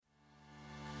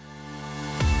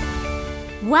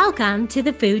Welcome to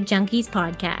the Food Junkies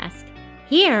Podcast.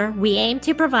 Here, we aim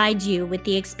to provide you with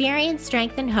the experience,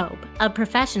 strength, and hope of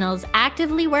professionals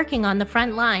actively working on the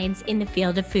front lines in the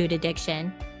field of food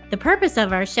addiction. The purpose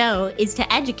of our show is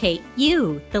to educate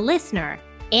you, the listener,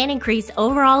 and increase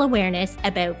overall awareness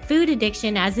about food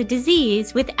addiction as a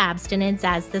disease with abstinence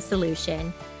as the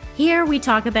solution. Here, we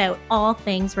talk about all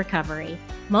things recovery.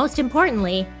 Most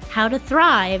importantly, how to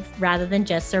thrive rather than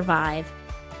just survive.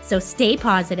 So stay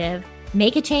positive,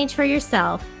 make a change for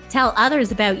yourself, tell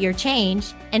others about your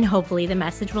change, and hopefully the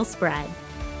message will spread.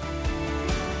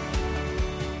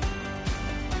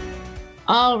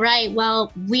 All right.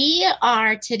 Well, we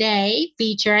are today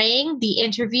featuring the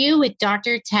interview with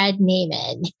Dr. Ted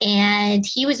Naiman, and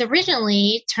he was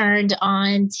originally turned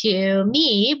on to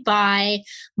me by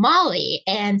Molly.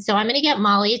 And so I'm going to get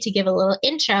Molly to give a little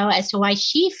intro as to why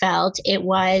she felt it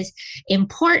was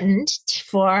important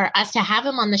for us to have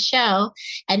him on the show.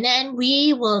 And then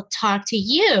we will talk to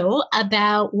you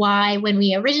about why, when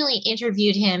we originally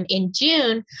interviewed him in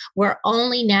June, we're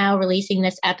only now releasing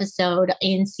this episode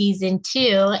in season 2.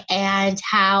 And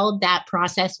how that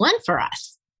process went for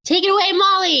us. Take it away,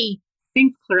 Molly.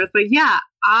 Thanks, Clarissa. Yeah,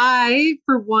 I,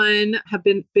 for one, have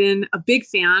been a big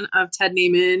fan of Ted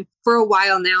Naiman for a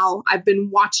while now. I've been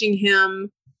watching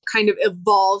him kind of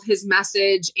evolve his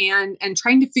message and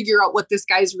trying to figure out what this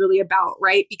guy's really about,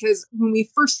 right? Because when we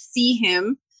first see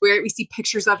him, where we see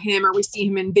pictures of him or we see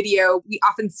him in video, we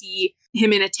often see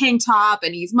him in a tank top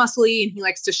and he's muscly and he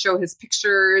likes to show his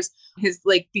pictures, his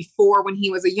like before when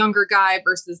he was a younger guy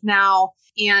versus now.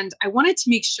 And I wanted to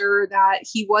make sure that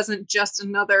he wasn't just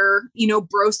another,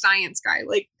 bro science guy.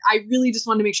 Like, I really just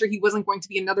wanted to make sure he wasn't going to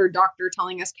be another doctor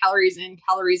telling us calories in,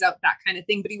 calories out, that kind of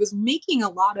thing. But he was making a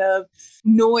lot of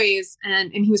noise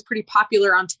and he was pretty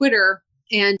popular on Twitter.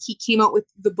 And he came out with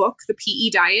the book, The PE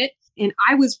Diet. And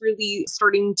I was really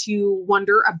starting to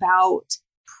wonder about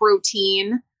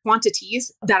protein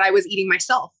quantities that I was eating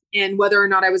myself and whether or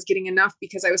not I was getting enough,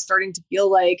 because I was starting to feel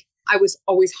like I was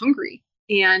always hungry.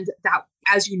 And that,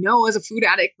 as you know, as a food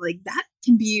addict, like that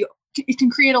it can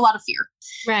create a lot of fear.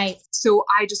 Right. So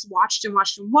I just watched and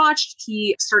watched and watched.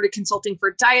 He started consulting for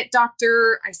a diet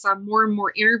doctor. I saw more and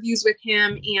more interviews with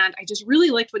him, and I just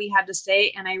really liked what he had to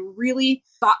say. And I really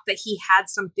thought that he had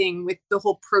something with the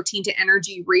whole protein to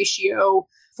energy ratio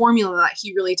formula that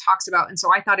he really talks about. And so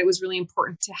I thought it was really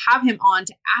important to have him on,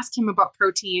 to ask him about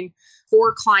protein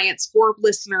for clients, for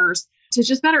listeners, to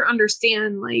just better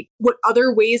understand like what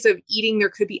other ways of eating there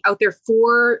could be out there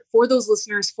for those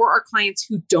listeners, for our clients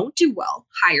who don't do well,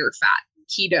 higher fat,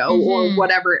 keto, or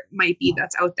whatever it might be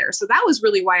that's out there. So that was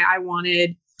really why I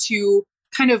wanted to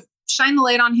kind of shine the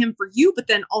light on him for you, but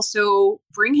then also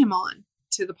bring him on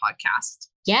to the podcast.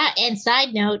 Yeah. And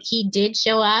side note, he did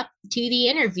show up to the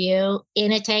interview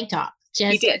in a tank top.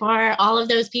 Just for all of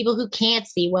those people who can't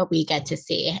see what we get to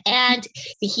see. And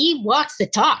he walks the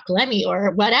talk,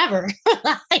 or whatever.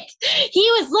 Like, he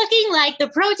was looking like the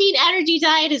protein energy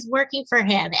diet is working for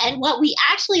him. And what we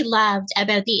actually loved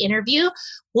about the interview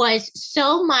was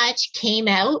so much came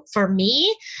out for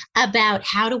me about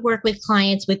how to work with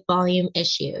clients with volume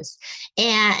issues.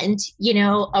 And,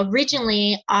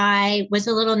 originally I was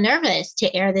a little nervous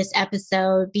to air this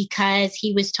episode because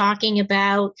he was talking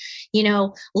about,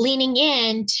 leaning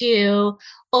into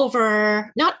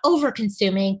not over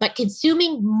consuming, but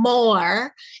consuming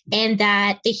more. And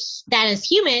that as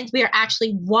humans, we are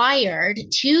actually wired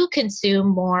to consume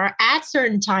more at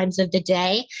certain times of the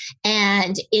day.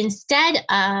 And instead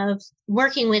of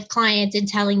working with clients and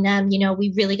telling them,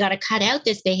 we really got to cut out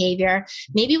this behavior,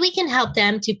 maybe we can help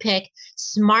them to pick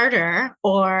smarter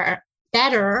or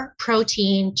better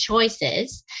protein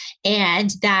choices.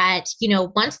 And that,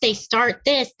 once they start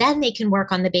this, then they can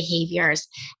work on the behaviors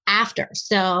after.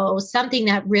 So something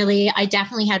that I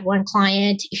definitely had one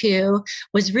client who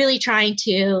was really trying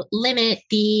to limit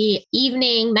the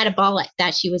evening metabolic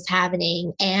that she was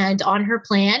having. And on her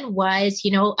plan was,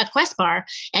 a Quest bar.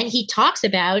 And he talks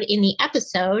about in the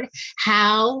episode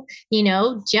how,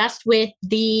 just with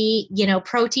the,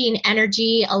 protein,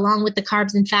 energy, along with the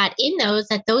carbs and fat in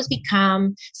those become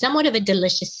somewhat of a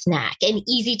delicious snack and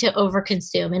easy to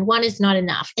overconsume. And one is not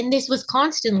enough. And this was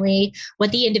constantly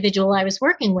what the individual I was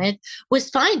working with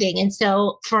was finding. And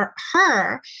so for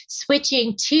her,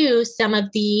 switching to some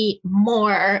of the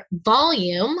more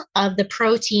volume of the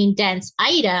protein dense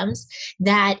items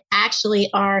that actually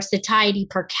are satiety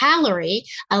per calorie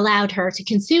allowed her to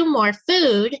consume more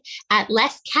food at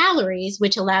less calories,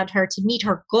 which allowed her to meet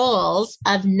her goals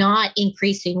of not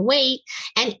increasing weight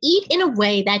and eat in a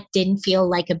way that didn't feel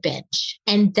like a binge.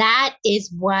 And that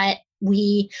is what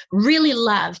we really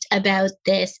loved about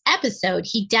this episode.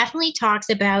 He definitely talks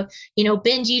about,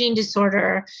 binge eating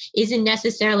disorder isn't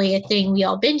necessarily a thing we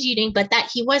all binge eating, but that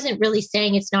he wasn't really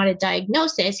saying it's not a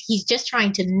diagnosis. He's just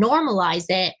trying to normalize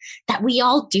it, that we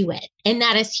all do it. And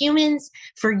that as humans,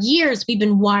 for years, we've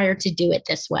been wired to do it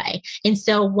this way. And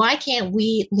so why can't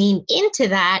we lean into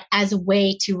that as a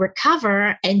way to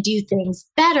recover and do things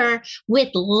better with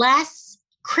less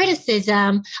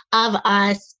criticism of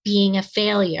us being a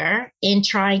failure in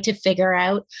trying to figure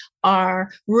out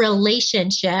our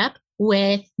relationship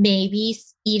with maybe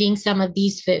eating some of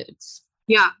these foods?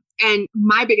 Yeah. And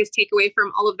my biggest takeaway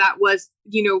from all of that was,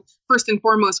 first and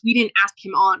foremost, we didn't ask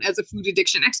him on as a food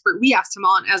addiction expert. We asked him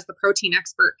on as the protein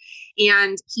expert.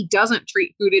 And he doesn't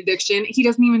treat food addiction. He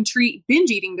doesn't even treat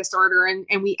binge eating disorder.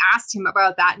 And we asked him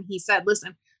about that. And he said,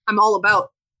 listen, I'm all about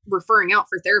referring out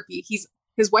for therapy.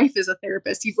 His wife is a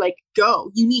therapist. He's like,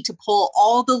 go, you need to pull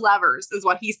all the levers is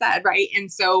what he said. Right.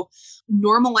 And so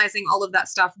normalizing all of that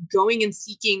stuff, going and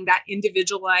seeking that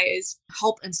individualized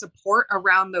help and support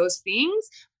around those things,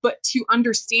 but to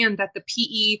understand that the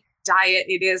PE diet,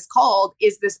 it is called,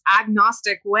 is this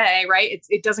agnostic way, right?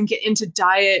 It doesn't get into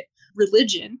diet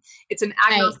religion. It's an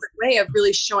agnostic way of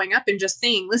really showing up and just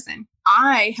saying, listen,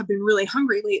 I have been really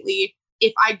hungry lately.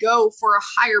 If I go for a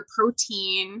higher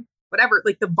protein, whatever,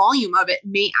 like the volume of it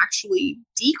may actually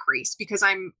decrease because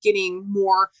I'm getting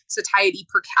more satiety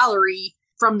per calorie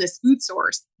from this food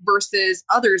source versus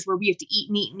others where we have to eat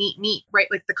meat, right?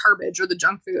 Like the garbage or the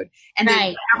junk food. And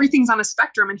then everything's on a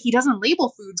spectrum, and he doesn't label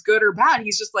foods good or bad.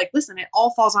 He's just like, listen, it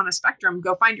all falls on a spectrum.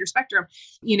 Go find your spectrum,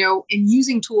 and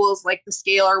using tools like the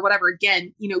scale or whatever.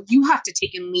 Again, you have to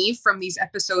take and leave from these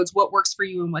episodes what works for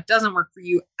you and what doesn't work for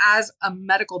you. As a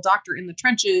medical doctor in the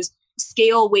trenches,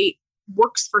 scale weight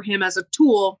works for him as a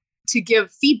tool to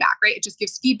give feedback, right? It just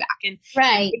gives feedback. And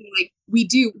we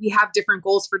have different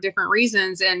goals for different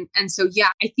reasons. And so,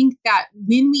 I think that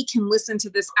when we can listen to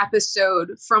this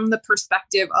episode from the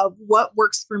perspective of what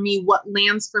works for me, what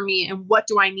lands for me, and what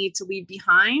do I need to leave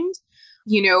behind,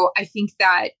 I think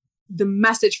that the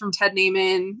message from Ted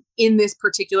Naiman in this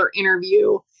particular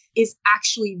interview is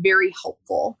actually very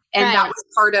helpful. And that was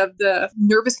part of the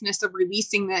nervousness of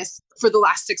releasing this for the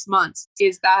last 6 months,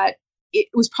 is that it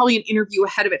was probably an interview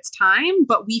ahead of its time,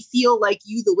 but we feel like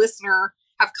you, the listener,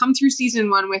 have come through season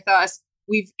 1 with us.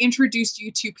 We've introduced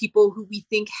you to people who we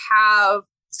think have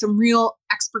some real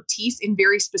expertise in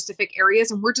very specific areas.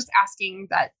 And we're just asking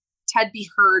that Ted be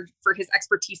heard for his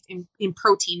expertise in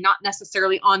protein, not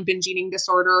necessarily on binge eating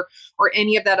disorder or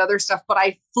any of that other stuff. But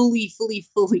I fully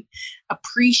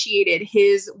appreciated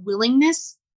his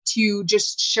willingness to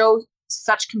just show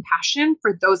such compassion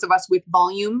for those of us with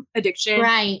volume addiction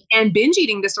and binge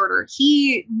eating disorder.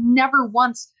 He never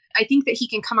once, I think that he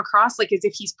can come across like as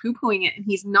if he's poo-pooing it, and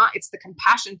he's not. It's the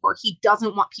compassion for it. He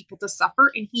doesn't want people to suffer,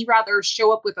 and he rather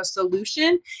show up with a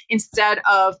solution instead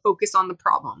of focus on the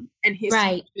problem. And his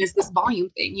is this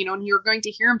volume thing, and you're going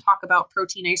to hear him talk about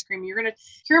protein ice cream. You're going to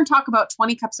hear him talk about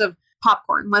 20 cups of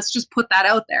popcorn. Let's just put that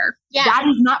out there. Yeah. That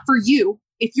is not for you.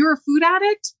 If you're a food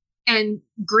addict, and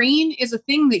grain is a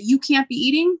thing that you can't be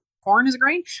eating, corn is a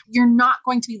grain, you're not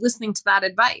going to be listening to that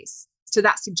advice, to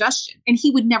that suggestion. And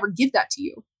he would never give that to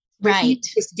you. Right.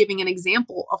 He's just giving an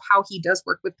example of how he does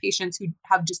work with patients who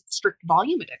have just strict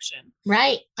volume addiction.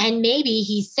 Right. And maybe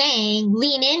he's saying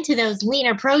lean into those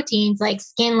leaner proteins like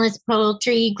skinless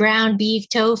poultry, ground beef,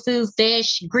 tofu,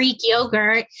 fish, Greek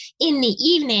yogurt in the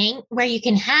evening, where you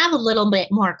can have a little bit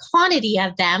more quantity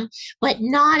of them, but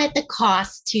not at the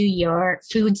cost to your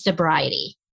food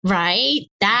sobriety. Right?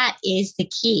 That is the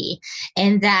key.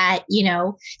 And that,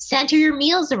 center your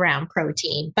meals around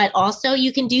protein, but also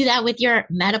you can do that with your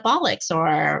metabolics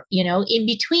or, in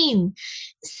between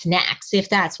snacks, if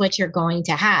that's what you're going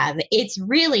to have. It's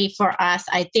really for us,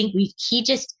 I think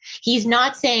he's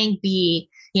not saying eat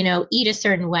a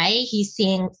certain way. He's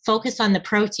saying focus on the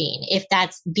protein. If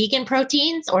that's vegan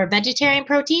proteins or vegetarian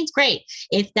proteins, great.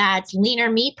 If that's leaner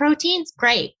meat proteins,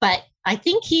 great. But I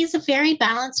think he's a very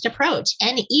balanced approach.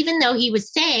 And even though he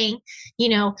was saying,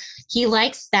 he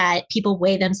likes that people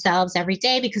weigh themselves every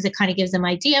day because it kind of gives them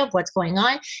an idea of what's going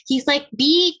on. He's like,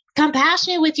 be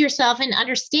compassionate with yourself and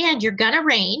understand you're going to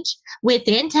range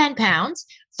within 10 pounds.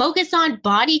 Focus on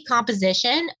body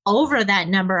composition over that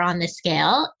number on the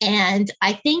scale. And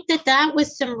I think that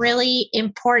was some really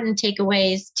important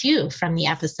takeaways too from the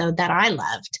episode that I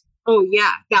loved. Oh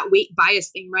yeah, that weight bias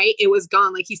thing, right? It was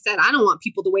gone. Like he said, I don't want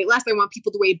people to weigh less. I want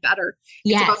people to weigh better.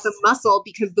 It's about the muscle,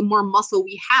 because the more muscle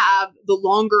we have, the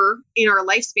longer in our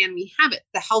lifespan we have it,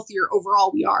 the healthier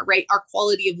overall we are, right? Our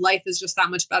quality of life is just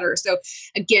that much better. So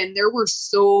again, there were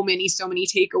so many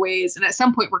takeaways. And at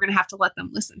some point we're going to have to let them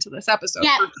listen to this episode.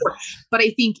 For sure. But I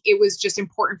think it was just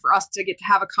important for us to get to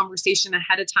have a conversation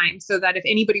ahead of time, so that if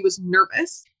anybody was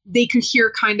nervous, they could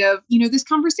hear kind of, this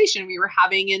conversation we were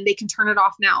having, and they can turn it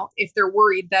off now if they're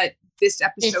worried that this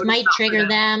episode might trigger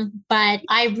them. But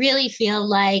I really feel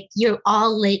like you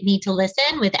all need to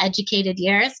listen with educated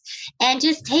ears and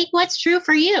just take what's true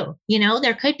for you.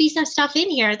 There could be some stuff in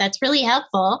here that's really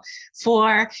helpful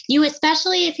for you,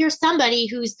 especially if you're somebody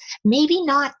who's maybe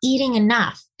not eating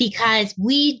enough, because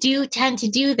we do tend to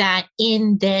do that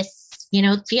in this,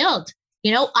 field.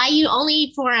 I only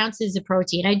eat 4 ounces of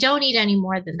protein. I don't eat any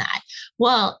more than that.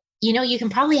 Well, you can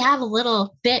probably have a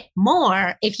little bit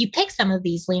more if you pick some of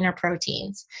these leaner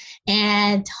proteins,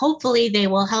 and hopefully they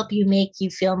will help you make you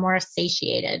feel more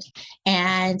satiated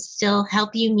and still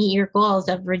help you meet your goals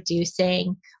of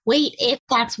reducing weight, if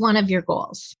that's one of your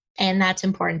goals and that's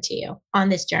important to you on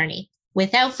this journey.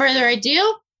 Without further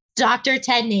ado, Dr.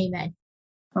 Ted Naiman.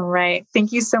 All right.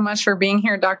 Thank you so much for being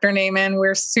here, Dr. Naiman.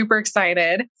 We're super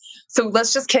excited. So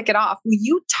let's just kick it off. Will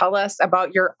you tell us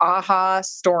about your aha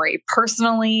story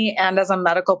personally and as a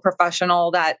medical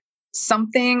professional, that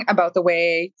something about the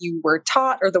way you were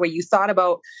taught or the way you thought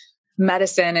about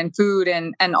medicine and food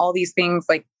and all these things,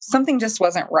 like something just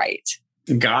wasn't right?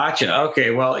 Gotcha.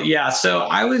 Okay. Well, yeah. So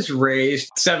I was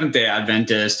raised Seventh-day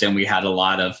Adventist, and we had a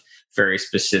lot of very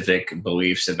specific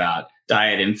beliefs about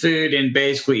diet and food, and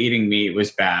basically eating meat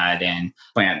was bad and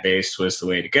plant-based was the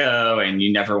way to go. And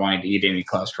you never wanted to eat any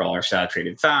cholesterol or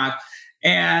saturated fat.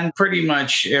 And pretty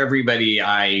much everybody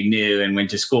I knew and went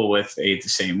to school with ate the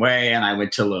same way. And I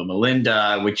went to Loma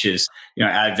Linda, which is,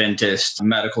 Adventist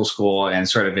medical school and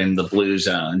sort of in the blue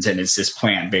zones. And it's this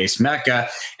plant-based mecca.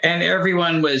 And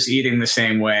everyone was eating the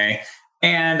same way.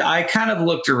 And I kind of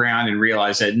looked around and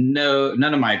realized that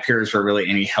none of my peers were really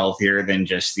any healthier than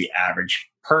just the average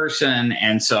person.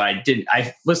 And so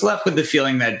I was left with the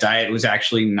feeling that diet was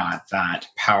actually not that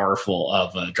powerful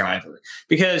of a driver,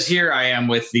 because here I am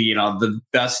with the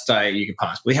best diet you could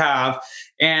possibly have.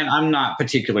 And I'm not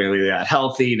particularly that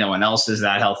healthy. No one else is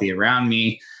that healthy around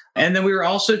me. And then we were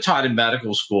also taught in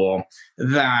medical school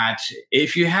that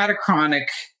if you had a chronic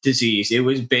disease, it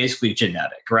was basically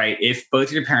genetic, right? If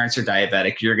both your parents are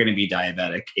diabetic, you're going to be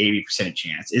diabetic, 80%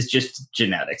 chance. It's just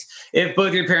genetics. If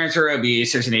both your parents are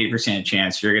obese, there's an 80%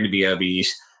 chance you're going to be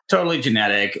obese. Totally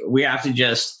genetic. We have to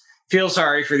just feel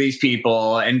sorry for these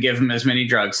people and give them as many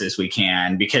drugs as we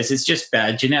can, because it's just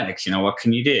bad genetics. What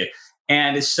can you do?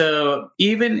 And so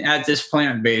even at this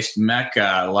plant-based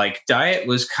mecca, like diet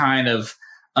was kind of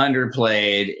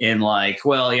underplayed in like,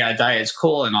 well, yeah, diet's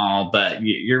cool and all, but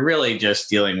you're really just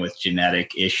dealing with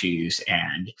genetic issues,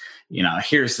 and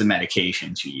here's the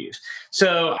medications you use.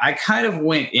 So I kind of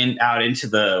went out into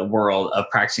the world of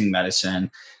practicing medicine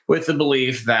with the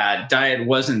belief that diet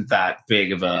wasn't that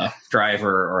big of a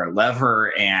driver or a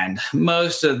lever, and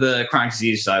most of the chronic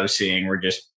diseases I was seeing were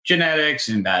just genetics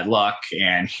and bad luck,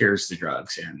 and here's the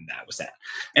drugs, and that was that.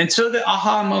 And so the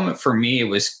aha moment for me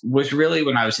was really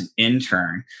when I was an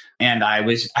intern, and I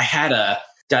had a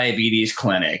diabetes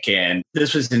clinic, and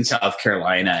this was in South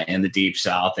Carolina in the deep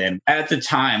South. And at the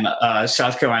time,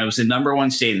 South Carolina was the number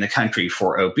 1 state in the country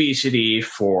for obesity,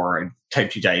 for type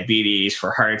 2 diabetes,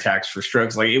 for heart attacks, for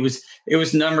strokes. Like it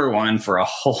was number 1 for a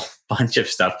whole bunch of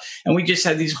stuff. And we just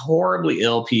had these horribly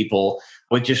ill people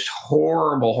with just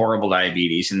horrible, horrible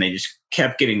diabetes. And they just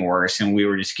kept getting worse. And we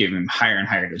were just giving them higher and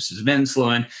higher doses of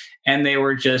insulin. And they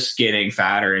were just getting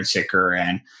fatter and sicker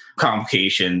and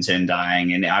complications and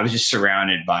dying. And I was just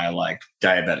surrounded by like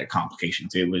diabetic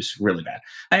complications. It was really bad.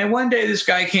 And one day this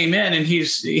guy came in, and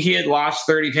he had lost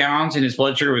 30 pounds and his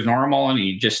blood sugar was normal, and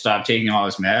he just stopped taking all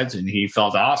his meds and he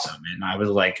felt awesome. And I was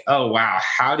like, oh, wow,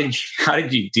 how did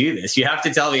you do this? You have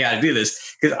to tell me how to do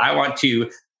this, because I want to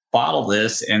bottle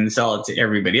this and sell it to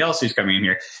everybody else who's coming in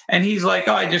here. And he's like,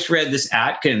 oh, I just read this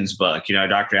Atkins book,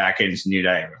 Dr. Atkins' New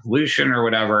Diet Revolution or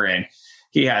whatever. And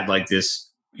he had like this,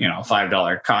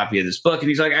 $5 copy of this book. And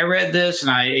he's like, I read this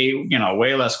and I ate,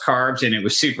 way less carbs, and it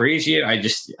was super easy. I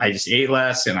just ate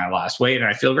less and I lost weight and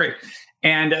I feel great.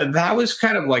 And that was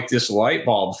kind of like this light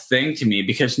bulb thing to me,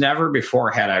 because never before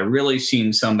had I really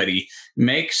seen somebody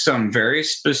make some very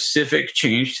specific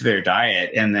change to their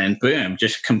diet and then boom,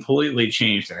 just completely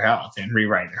change their health and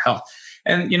rewrite their health.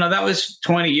 And, that was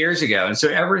 20 years ago. And so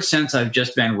ever since, I've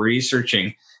just been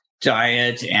researching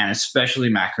diet and especially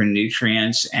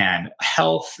macronutrients and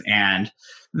health. And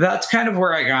that's kind of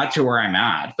where I got to where I'm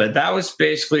at. But that was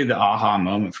basically the aha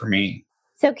moment for me.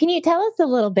 So can you tell us a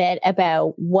little bit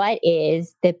about what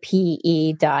is the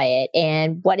PE diet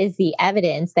and what is the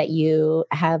evidence that you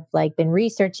have been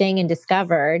researching and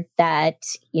discovered that,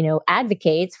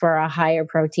 advocates for a higher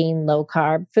protein, low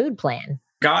carb food plan?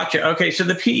 Gotcha. Okay. So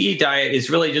the PE diet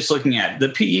is really just looking at the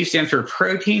PE stands for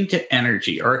protein to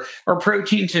energy or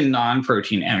protein to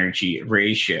non-protein energy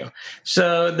ratio.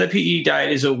 So the PE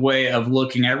diet is a way of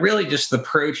looking at really just the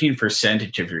protein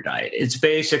percentage of your diet. It's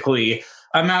basically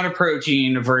amount of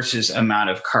protein versus amount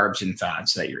of carbs and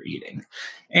fats that you're eating.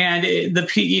 And the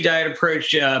PE diet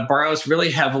approach borrows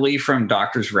really heavily from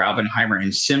doctors Raubenheimer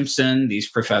and Simpson, these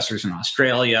professors in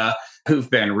Australia,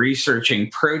 who've been researching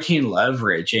protein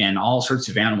leverage in all sorts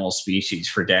of animal species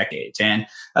for decades. And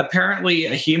apparently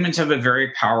humans have a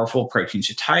very powerful protein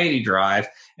satiety drive,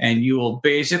 and you will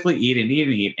basically eat and eat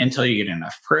and eat until you get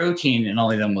enough protein, and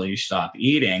only then will you stop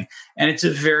eating. And it's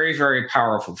a very, very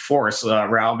powerful force.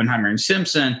 Raubenheimer and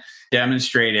Simpson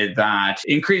demonstrated that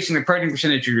increasing the protein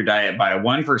percentage of your diet by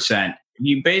 1%,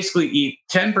 you basically eat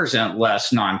 10%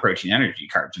 less non-protein energy,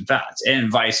 carbs and fats,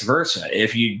 and vice versa.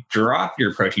 If you drop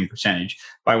your protein percentage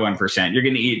by 1%, you're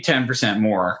going to eat 10%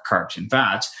 more carbs and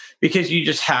fats because you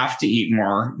just have to eat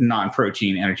more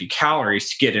non-protein energy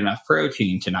calories to get enough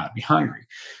protein to not be hungry.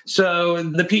 So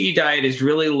the PE diet is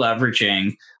really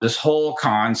leveraging this whole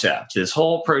concept, this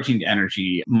whole protein to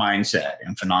energy mindset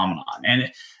and phenomenon.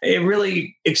 And it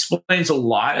really explains a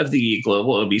lot of the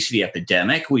global obesity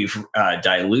epidemic. We've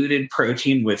diluted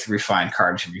protein with refined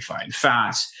carbs and refined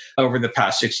fats. Over the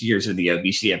past 60 years of the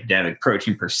obesity epidemic,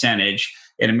 protein percentage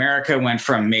in America went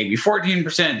from maybe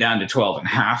 14% down to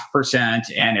 12.5%.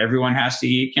 And everyone has to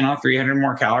eat, 300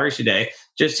 more calories a day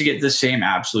just to get the same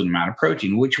absolute amount of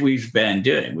protein, which we've been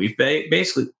doing. We've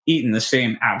basically eaten the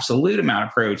same absolute amount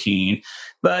of protein,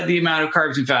 but the amount of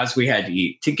carbs and fats we had to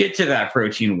eat to get to that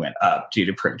protein went up due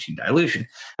to protein dilution.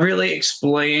 It really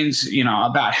explains,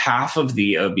 about half of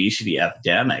the obesity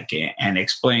epidemic and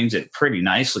explains it pretty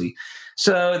nicely.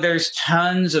 So there's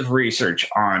tons of research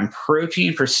on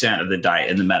protein percent of the diet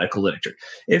in the medical literature.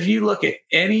 If you look at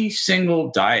any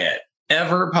single diet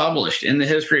ever published in the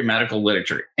history of medical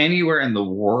literature anywhere in the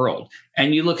world,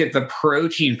 and you look at the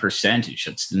protein percentage,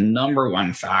 that's the number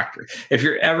one factor. If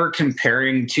you're ever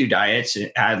comparing two diets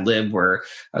ad lib where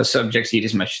subjects eat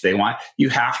as much as they want, you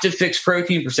have to fix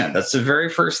protein percent. That's the very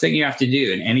first thing you have to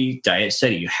do in any diet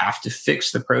study. You have to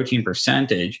fix the protein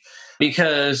percentage,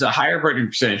 because a higher protein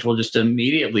percentage will just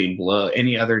immediately blow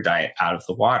any other diet out of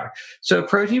the water. So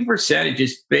protein percentage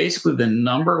is basically the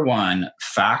number one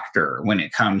factor when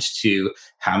it comes to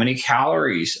how many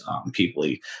calories people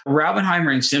eat.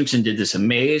 Raubenheimer and Simpson did this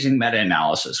amazing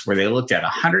meta-analysis where they looked at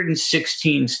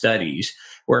 116 studies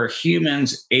where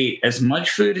humans ate as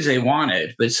much food as they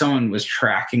wanted, but someone was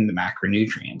tracking the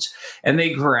macronutrients. And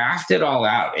they graphed it all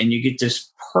out, and you get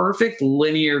this perfect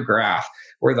linear graph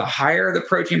where the higher the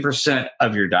protein percent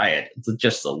of your diet,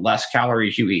 just the less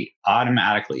calories you eat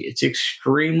automatically. It's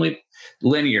extremely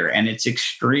linear, and it's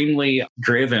extremely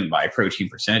driven by protein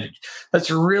percentage. That's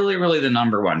really, really the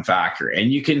number one factor.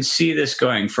 And you can see this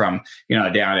going from,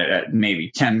 down at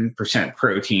maybe 10%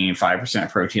 protein, 5%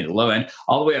 protein at the low end,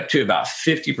 all the way up to about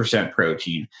 50%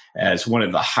 protein as one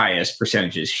of the highest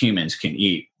percentages humans can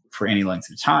eat for any length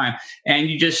of time. And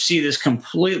you just see this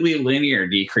completely linear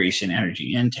decrease in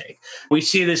energy intake. We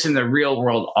see this in the real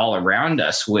world all around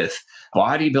us with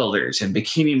bodybuilders and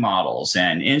bikini models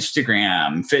and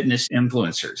Instagram fitness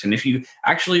influencers. And if you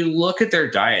actually look at their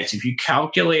diets, if you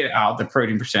calculate out the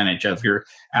protein percentage of your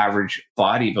average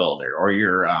bodybuilder or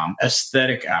your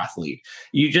aesthetic athlete,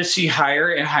 you just see higher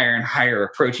and higher and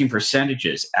higher protein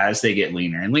percentages as they get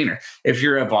leaner and leaner. If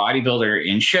you're a bodybuilder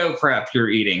in show prep, you're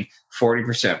eating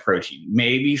 40% protein,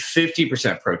 maybe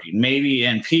 50% protein, maybe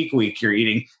in peak week, you're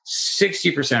eating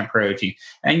 60% protein,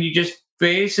 and you just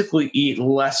basically eat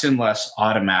less and less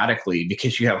automatically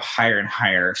because you have higher and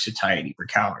higher satiety per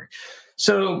calorie.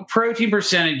 So protein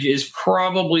percentage is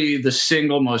probably the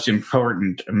single most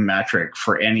important metric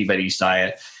for anybody's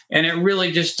diet. And it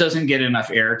really just doesn't get enough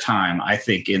airtime, I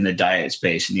think, in the diet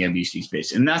space and the obesity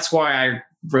space. And that's why I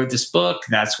wrote this book.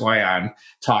 That's why I'm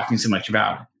talking so much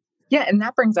about it. Yeah. And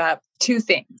that brings up two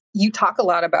things. You talk a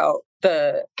lot about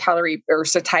the calorie or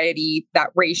satiety,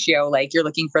 that ratio, like you're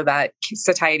looking for that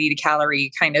satiety to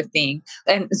calorie kind of thing.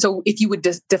 And so if you would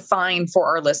just define for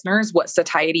our listeners what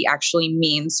satiety actually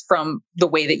means from the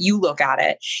way that you look at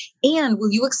it. And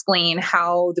will you explain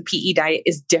how the PE diet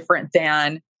is different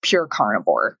than pure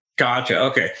carnivore? Gotcha.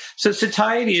 Okay. So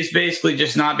satiety is basically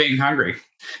just not being hungry.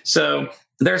 So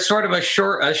there's sort of a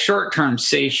short-term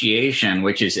satiation,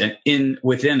 which is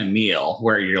within a meal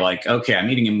where you're like, okay,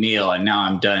 I'm eating a meal and now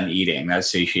I'm done eating. That's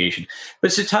satiation.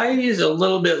 But satiety is a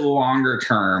little bit longer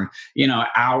term,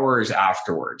 hours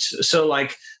afterwards. So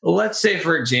like, let's say,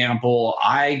 for example,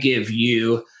 I give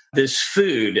you this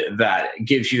food that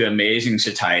gives you amazing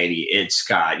satiety. It's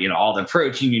got, all the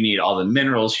protein you need, all the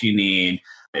minerals you need.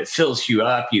 It fills you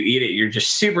up. You eat it. You're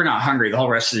just super not hungry the whole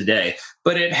rest of the day.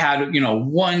 But it had,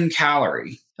 1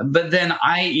 calorie. But then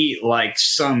I eat like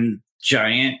some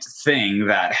giant thing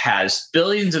that has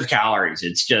billions of calories.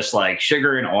 It's just like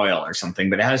sugar and oil or something,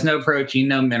 but it has no protein,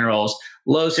 no minerals,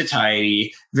 low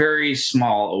satiety, very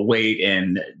small weight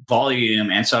and volume.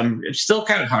 And so I'm still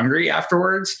kind of hungry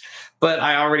afterwards, but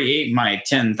I already ate my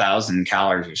 10,000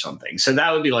 calories or something. So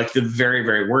that would be like the very,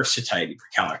 very worst satiety per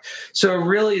calorie. So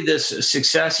really this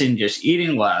success in just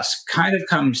eating less kind of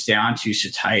comes down to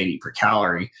satiety per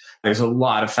calorie. There's a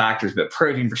lot of factors, but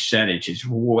protein percentage is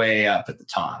way up at the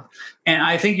top. And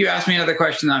I think you asked me another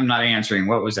question that I'm not answering.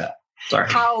 What was that? Sorry.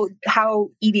 How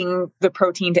eating the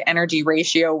protein to energy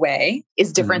ratio way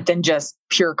is different than just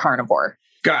pure carnivore.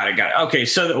 Got it. Okay.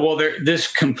 So, this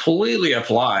completely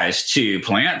applies to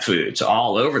plant foods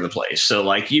all over the place. So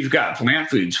like you've got plant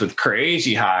foods with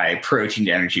crazy high protein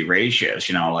to energy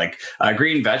ratios,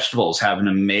 green vegetables have an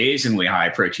amazingly high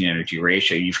protein energy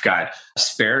ratio. You've got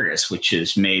asparagus, which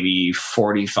is maybe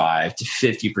 45 to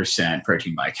 50%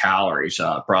 protein by calories.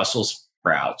 Brussels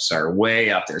sprouts are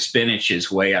way up there. Spinach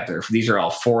is way up there. These are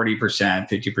all 40%,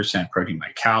 50% protein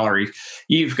by calories.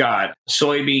 You've got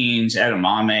soybeans,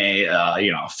 edamame,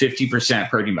 50%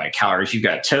 protein by calories. You've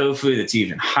got tofu that's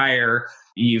even higher.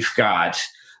 You've got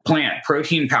plant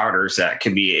protein powders that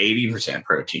can be 80%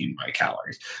 protein by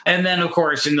calories. And then, of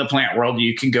course, in the plant world,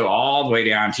 you can go all the way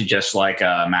down to just like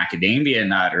a macadamia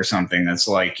nut or something that's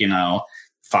like,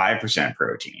 5%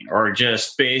 protein, or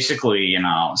just basically,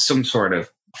 some sort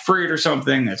of fruit or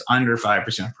something that's under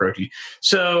 5% protein.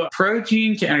 So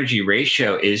protein to energy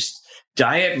ratio is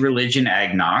diet religion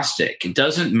agnostic. It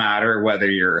doesn't matter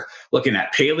whether you're looking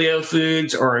at paleo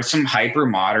foods or some hyper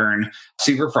modern,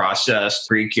 super processed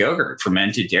Greek yogurt,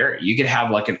 fermented dairy. You could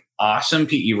have like an awesome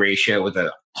PE ratio with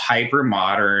a hyper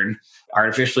modern,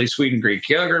 artificially sweetened Greek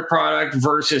yogurt product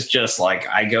versus just like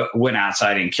went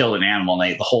outside and killed an animal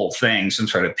and ate the whole thing, some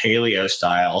sort of paleo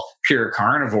style, pure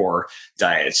carnivore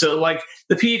diet. So like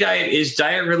the PE diet is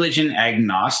diet religion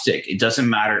agnostic. It doesn't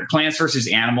matter. Plants versus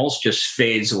animals just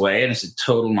fades away and it's a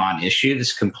total non-issue.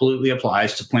 This completely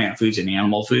applies to plant foods and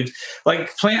animal foods.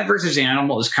 Like plant versus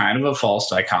animal is kind of a false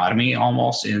dichotomy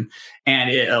almost.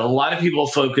 And a lot of people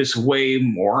focus way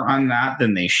more on that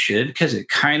than they should because it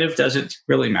kind of doesn't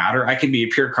really matter. I could be a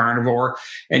pure carnivore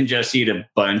and just eat a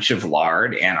bunch of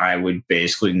lard and I would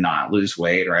basically not lose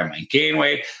weight, or I might gain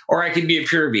weight. Or I could be a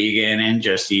pure vegan and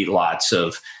just eat lots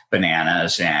of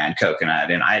bananas and coconut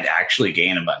and I'd actually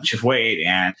gain a bunch of weight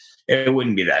and it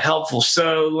wouldn't be that helpful.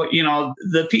 So,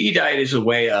 the PE diet is a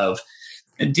way of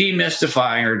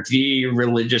demystifying or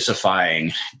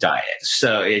de-religiousifying diet.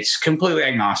 So it's completely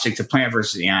agnostic to plant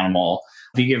versus animal,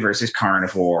 vegan versus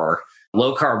carnivore,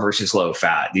 low carb versus low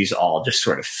fat. These all just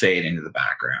sort of fade into the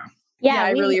background. Yeah,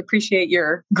 I really appreciate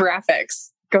your graphics.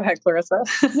 Go ahead, Clarissa.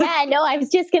 Yeah, no, I was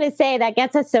just going to say that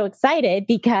gets us so excited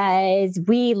because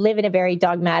we live in a very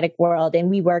dogmatic world and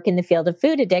we work in the field of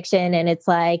food addiction. And it's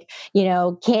like,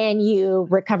 can you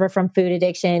recover from food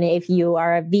addiction if you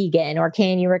are a vegan, or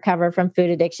can you recover from food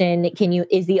addiction?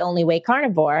 Is the only way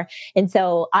carnivore? And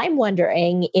so I'm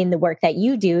wondering, in the work that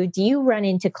you do you run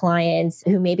into clients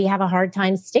who maybe have a hard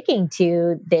time sticking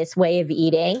to this way of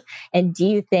eating? And do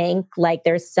you think like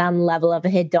there's some level of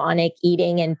hedonic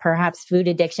eating and perhaps food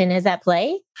addiction is at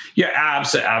play? Yeah,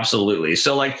 absolutely.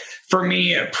 So like for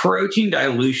me, protein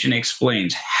dilution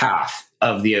explains half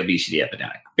of the obesity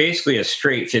epidemic, basically a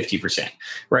straight 50%,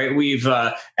 right? We've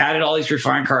added all these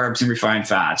refined carbs and refined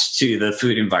fats to the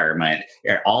food environment.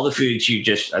 All the foods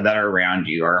that are around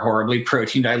you are horribly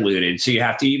protein diluted. So you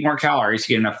have to eat more calories to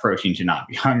get enough protein to not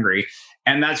be hungry.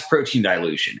 And that's protein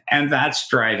dilution. And that's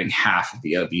driving half of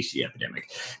the obesity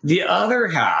epidemic. The other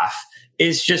half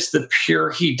is just the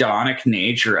pure hedonic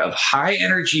nature of high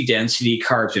energy density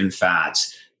carbs and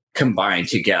fats combined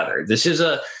together.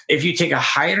 If you take a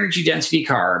high energy density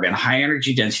carb and high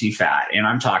energy density fat, and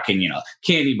I'm talking,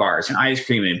 candy bars and ice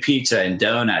cream and pizza and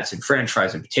donuts and French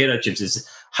fries and potato chips, is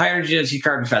high energy density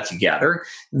carb and fat together.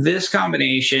 This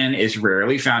combination is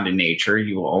rarely found in nature.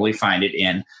 You will only find it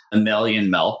in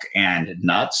mammalian milk and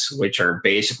nuts, which are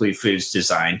basically foods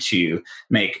designed to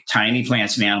make tiny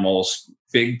plants and animals,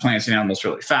 big plants and animals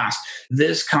really fast.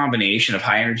 This combination of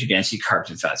high energy density carbs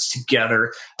and fats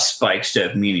together spikes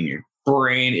dopamine in your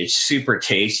brain. It's super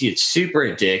tasty. It's super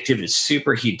addictive. It's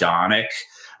super hedonic.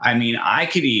 I mean, I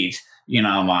could eat,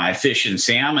 my fish and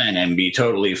salmon and be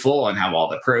totally full and have all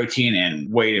the protein and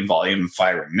weight and volume and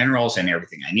fiber and minerals and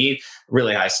everything I need,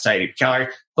 really high satiety per calorie.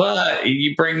 But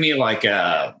you bring me like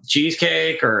a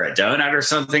cheesecake or a donut or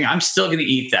something, I'm still going to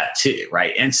eat that too,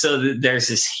 right? And so there's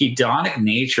this hedonic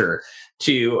nature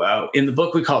to, in the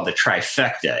book, we call it the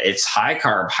trifecta. It's high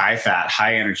carb, high fat,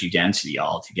 high energy density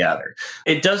all together.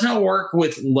 It doesn't work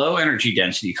with low energy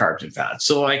density carbs and fats.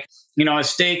 So like, a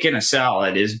steak and a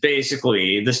salad is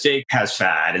basically, the steak has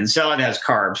fat and salad has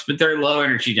carbs, but they're low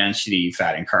energy density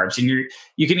fat and carbs. And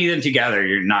you can eat them together.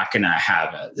 You're not going to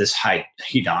have this high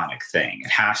hedonic thing. It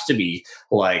has to be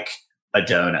like a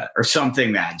donut or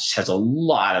something that just has a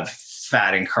lot of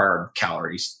fat and carb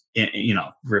calories,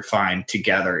 refined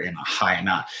together in a high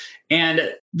amount.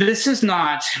 And this is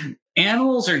not,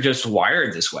 animals are just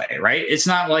wired this way, right? It's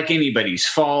not like anybody's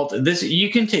fault.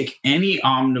 You can take any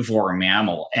omnivore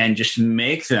mammal and just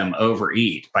make them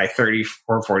overeat by 30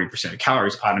 or 40% of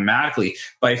calories automatically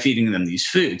by feeding them these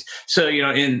foods. So,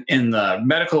 in the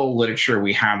medical literature,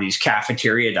 we have these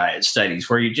cafeteria diet studies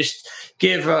where you just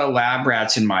give lab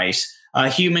rats and mice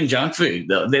human junk food.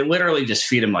 They literally just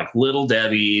feed them like Little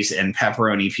Debbie's and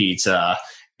pepperoni pizza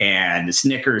and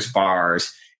Snickers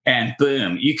bars. And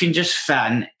boom, you can just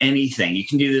fatten anything. You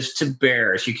can do this to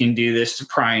bears. You can do this to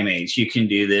primates. You can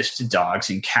do this to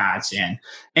dogs and cats, and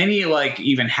any like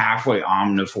even halfway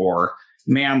omnivore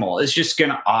mammal is just going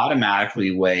to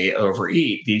automatically way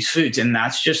overeat these foods. And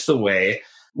that's just the way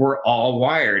we're all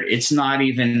wired. It's not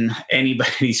even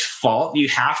anybody's fault. You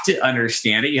have to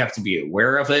understand it. You have to be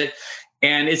aware of it.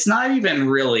 And it's not even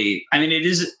really, it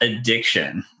is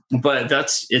addiction. But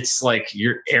it's like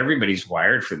everybody's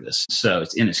wired for this. So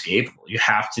it's inescapable. You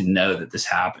have to know that this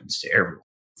happens to everyone.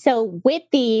 So with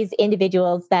these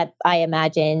individuals that I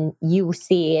imagine you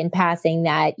see in passing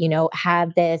that,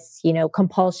 have this,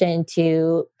 compulsion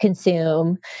to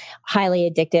consume highly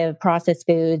addictive processed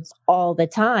foods all the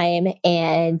time.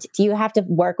 And do you have to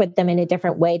work with them in a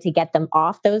different way to get them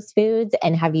off those foods?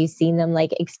 And have you seen them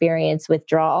experience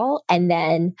withdrawal? And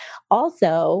then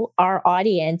also our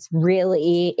audience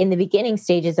really in the beginning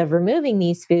stages of removing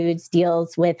these foods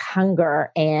deals with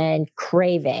hunger and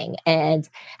craving. And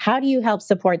how do you help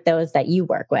support those that you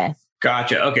work with?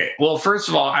 Gotcha. Okay. Well, first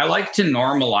of all, I like to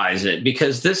normalize it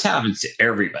because this happens to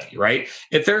everybody, right?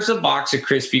 If there's a box of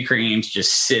Krispy Kremes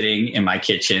just sitting in my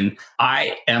kitchen,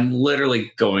 I am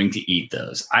literally going to eat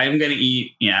those. I'm going to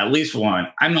eat, at least one.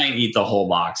 I might eat the whole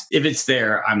box. If it's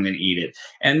there, I'm going to eat it.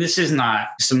 And this is not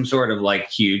some sort of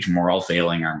huge moral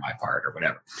failing on my part or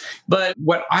whatever. But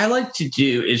what I like to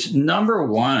do is, number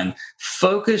one,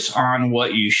 focus on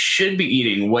what you should be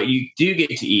eating, what you do get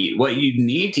to eat, what you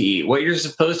need to eat, what you're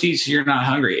supposed to eat so you're not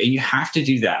hungry. And you have to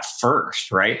do that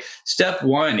first, right? Step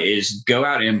one is go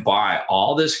out and buy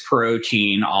all this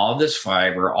protein, all this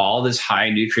fiber, all this high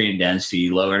nutrient density,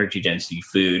 low energy density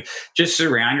food. Just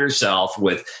surround yourself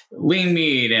with lean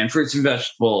meat and fruits and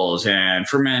vegetables and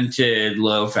fermented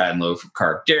low fat and low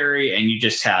carb dairy. And you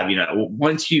just have,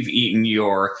 once you've eaten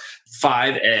your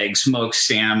 5 egg smoked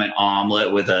salmon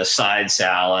omelet with a side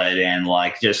salad and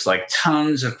just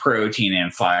tons of protein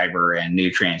and fiber and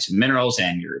nutrients and minerals,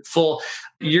 and you're full,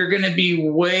 you're going to be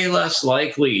way less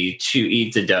likely to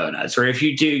eat the donuts. Or if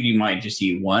you do, you might just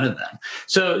eat one of them.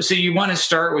 So you want to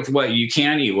start with what you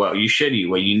can eat, what you should eat,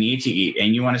 what you need to eat.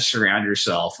 And you want to surround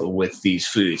yourself with these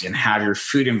foods and have your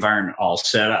food environment all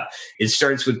set up. It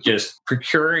starts with just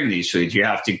procuring these foods. You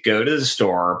have to go to the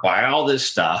store, buy all this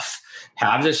stuff,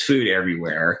 have this food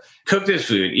everywhere, cook this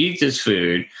food, eat this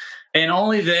food, and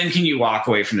only then can you walk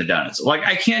away from the donuts.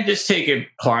 I can't just take a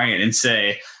client and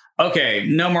say, okay,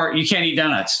 no more, you can't eat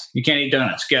donuts. You can't eat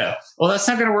donuts, go. Well, that's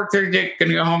not going to work. They're going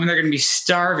to go home and they're going to be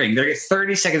starving. They're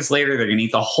 30 seconds later, they're going to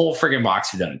eat the whole friggin'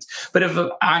 box of donuts. But if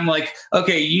I'm like,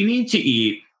 okay, you need to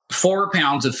eat 4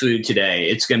 pounds of food today,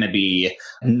 it's going to be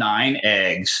 9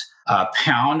 eggs, a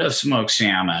pound of smoked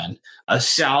salmon, a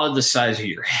salad the size of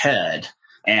your head,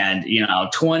 and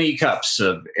 20 cups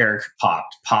of air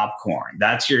popped popcorn.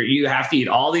 You have to eat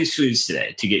all these foods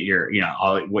today to get your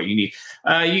all what you need.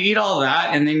 You eat all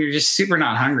that and then you're just super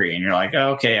not hungry and you're like,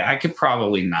 oh, okay, I could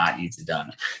probably not eat the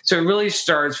donut. So it really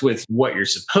starts with what you're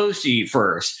supposed to eat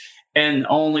first, and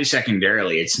only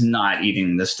secondarily it's not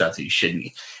eating the stuff that you shouldn't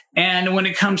eat. And when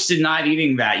it comes to not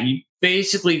eating that, you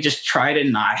basically just try to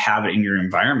not have it in your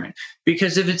environment,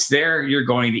 because if it's there, you're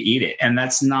going to eat it. And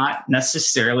that's not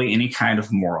necessarily any kind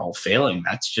of moral failing.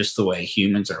 That's just the way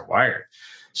humans are wired.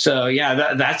 So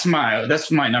yeah, that's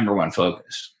my number one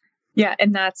focus. Yeah.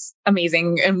 And that's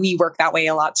amazing. And we work that way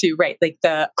a lot too, right?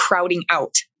 The crowding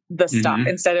out the stuff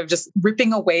instead of just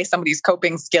ripping away somebody's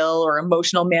coping skill or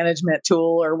emotional management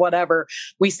tool or whatever.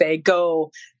 We say,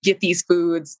 go get these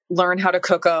foods, learn how to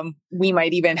cook them. We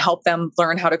might even help them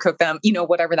learn how to cook them,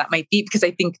 whatever that might be. Because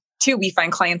I think too, we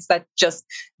find clients that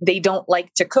they don't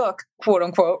like to cook, quote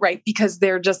unquote, right? Because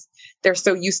they're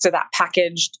so used to that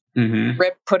packaged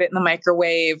rip, put it in the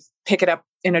microwave, pick it up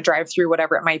in a drive-through,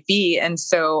 whatever it might be. And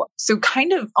so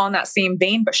kind of on that same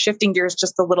vein, but shifting gears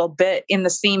just a little bit in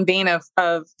the same vein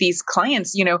of these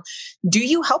clients, do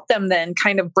you help them then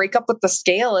kind of break up with the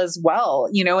scale as well?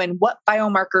 And what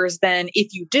biomarkers then,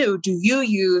 if you do you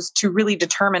use to really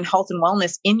determine health and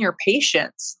wellness in your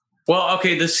patients? Well,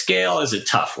 okay, the scale is a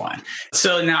tough one.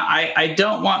 So now I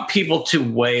don't want people to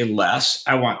weigh less.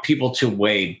 I want people to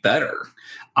weigh better.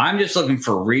 I'm just looking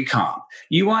for recomp.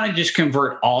 You want to just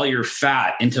convert all your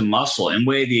fat into muscle and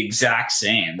weigh the exact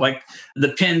same. Like the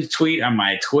pinned tweet on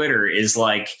my Twitter is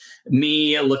like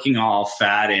me looking all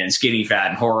fat and skinny fat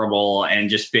and horrible and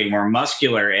just being more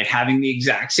muscular and having the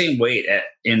exact same weight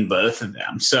in both of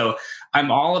them. So I'm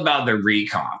all about the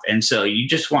recomp. And so you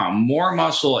just want more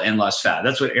muscle and less fat.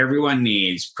 That's what everyone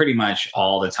needs pretty much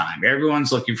all the time.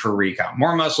 Everyone's looking for recomp,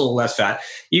 more muscle, less fat.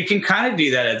 You can kind of do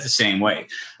that at the same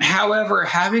weight. However,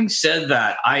 having said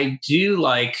that, I do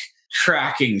like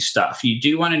tracking stuff. You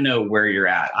do want to know where you're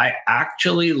at. I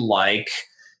actually like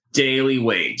daily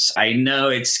weights. I know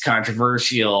it's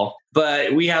controversial,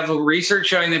 but we have research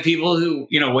showing that people who,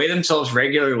 weigh themselves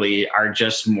regularly are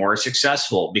just more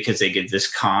successful because they get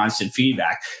this constant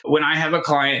feedback. When I have a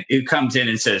client who comes in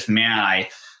and says, man,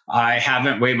 I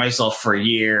haven't weighed myself for a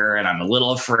year and I'm a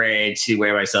little afraid to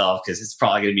weigh myself because it's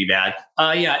probably going to be bad.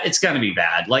 Yeah, it's going to be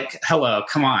bad. Like, hello,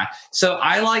 come on. So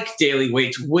I like daily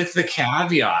weights with the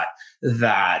caveat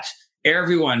that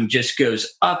everyone just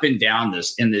goes up and down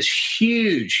in this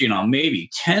huge,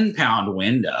 maybe 10-pound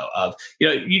window of,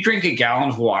 you drink a gallon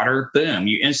of water, boom,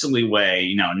 you instantly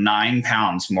weigh, 9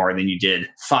 pounds more than you did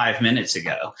 5 minutes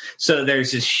ago. So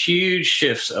there's this huge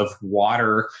shifts of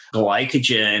water,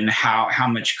 glycogen, how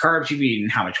much carbs you've eaten,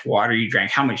 how much water you drank,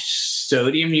 how much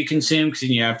sodium you consume, because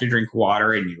you have to drink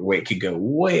water and your weight could go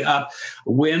way up.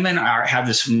 Women have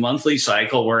this monthly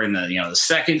cycle where in the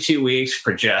second 2 weeks,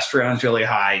 progesterone's really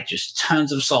high, just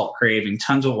tons of salt craving,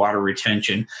 tons of water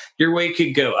retention. Your weight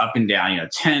could go up and down,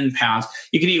 10 pounds.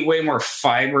 You could eat way more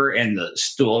fiber and the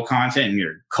stool content and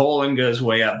your colon goes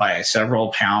way up by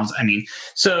several pounds.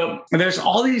 So there's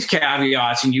all these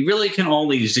caveats and you really can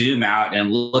only zoom out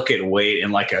and look at weight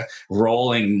in like a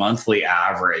rolling monthly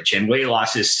average. And weight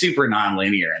loss is super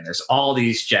nonlinear and there's all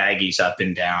these jaggies up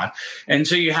and down. And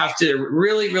so you have to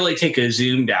really, really take a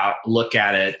zoomed out look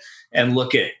at it and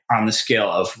look at on the scale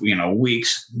of,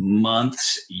 weeks,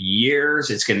 months, years.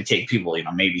 It's going to take people,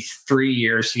 maybe 3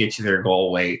 years to get to their goal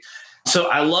weight. So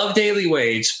I love daily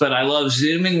weights, but I love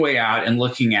zooming way out and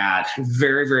looking at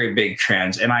very, very big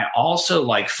trends. And I also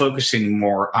like focusing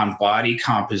more on body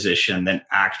composition than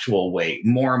actual weight,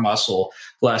 more muscle,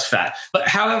 less fat. But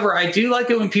however, I do like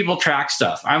it when people track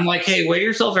stuff. I'm like, hey, weigh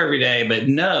yourself every day, but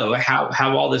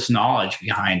have all this knowledge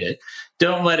behind it.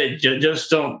 Don't let it,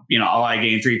 just don't, I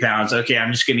gained 3 pounds. Okay,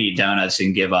 I'm just going to eat donuts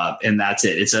and give up. And that's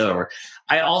it. It's over.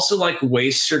 I also like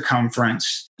waist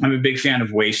circumference. I'm a big fan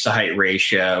of waist to height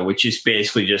ratio, which is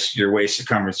basically just your waist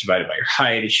circumference divided by your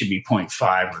height. It should be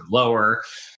 0.5 or lower.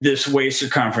 This waist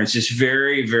circumference is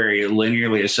very, very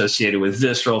linearly associated with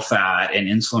visceral fat and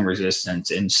insulin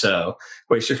resistance. And so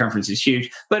waist circumference is huge.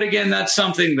 But again, that's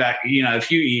something that,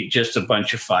 if you eat just a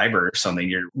bunch of fiber or something,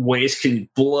 your waist can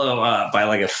blow up by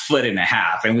like 1.5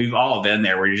 feet. And we've all been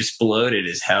there where you're just bloated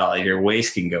as hell. Your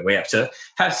waist can go way up. So it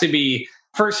has to be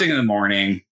first thing in the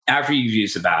morning, after you've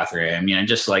used the bathroom,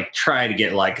 just like try to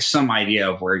get like some idea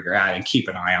of where you're at and keep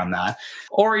an eye on that.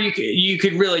 Or you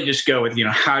could really just go with,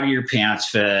 how do your pants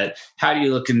fit? How do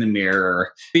you look in the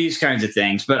mirror? These kinds of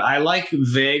things. But I like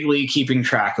vaguely keeping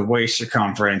track of waist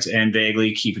circumference and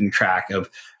vaguely keeping track of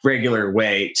regular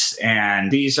weights.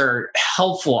 And these are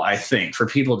helpful, I think, for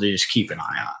people to just keep an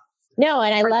eye on. No,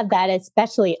 and I love that,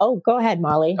 especially. Oh, go ahead,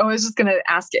 Molly. I was just going to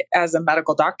ask it as a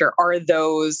medical doctor, are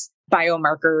those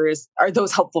biomarkers, are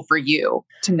those helpful for you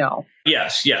to know?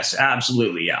 Yes,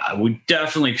 absolutely. Yeah, we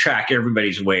definitely track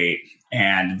everybody's weight,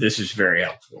 and this is very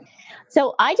helpful.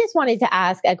 So I just wanted to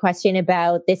ask a question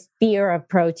about this fear of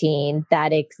protein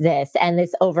that exists and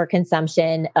this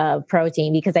overconsumption of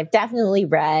protein, because I've definitely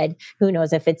read, who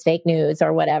knows if it's fake news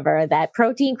or whatever, that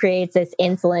protein creates this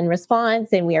insulin response,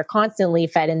 and we are constantly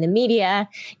fed in the media.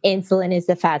 Insulin is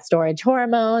the fat storage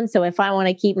hormone. So if I want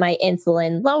to keep my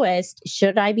insulin lowest,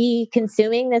 should I be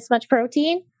consuming this much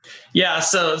protein? Yeah,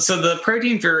 so the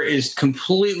protein fear is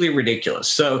completely ridiculous.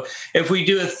 So if we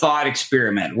do a thought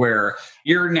experiment where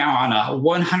you're now on a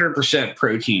 100%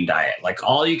 protein diet. Like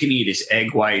all you can eat is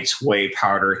egg whites, whey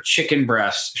powder, chicken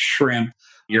breasts, shrimp.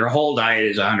 Your whole diet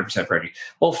is 100% protein.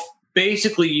 Well,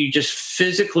 basically, you just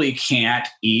physically can't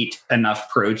eat enough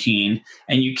protein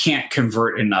and you can't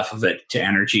convert enough of it to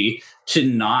energy to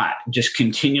not just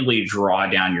continually draw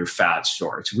down your fat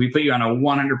stores. If we put you on a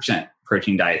 100%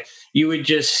 protein diet, you would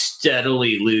just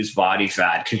steadily lose body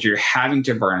fat because you're having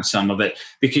to burn some of it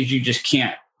because you just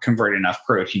can't convert enough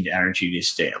protein to energy to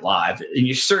stay alive. And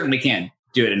you certainly can't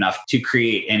do it enough to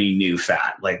create any new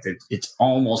fat. Like it's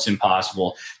almost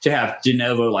impossible to have de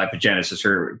novo lipogenesis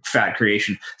or fat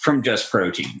creation from just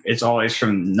protein. It's always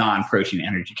from non-protein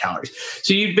energy calories.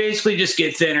 So you basically just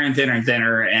get thinner and thinner and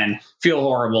thinner and feel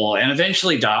horrible and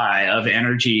eventually die of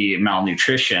energy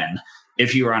malnutrition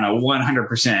if you were on a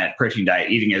 100% protein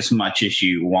diet, eating as much as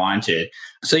you wanted.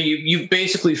 So you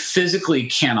basically physically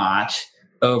cannot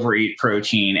overeat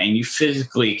protein, and you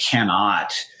physically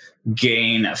cannot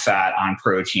gain fat on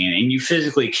protein, and you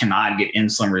physically cannot get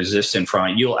insulin resistant from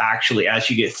it. You'll actually, as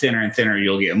you get thinner and thinner,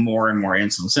 you'll get more and more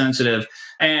insulin sensitive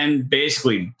and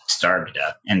basically starve to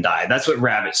death and die. That's what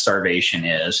rabbit starvation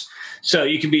is. So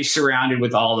you can be surrounded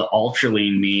with all the ultra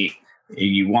lean meat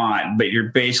you want, but you're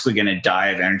basically going to die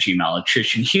of energy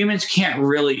malnutrition. Humans can't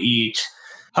really eat.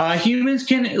 Humans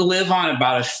can live on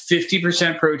about a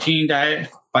 50% protein diet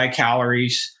by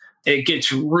calories. It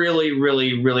gets really,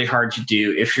 really, really hard to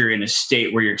do if you're in a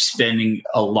state where you're expending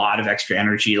a lot of extra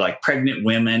energy. Like pregnant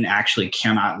women actually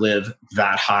cannot live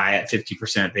that high at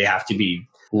 50%. They have to be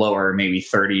lower, maybe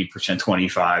 30%,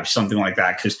 25, something like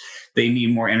that, because they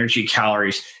need more energy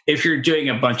calories. If you're doing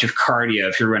a bunch of cardio,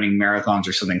 if you're running marathons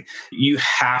or something, you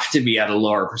have to be at a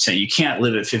lower percent. You can't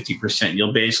live at 50%.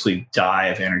 You'll basically die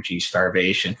of energy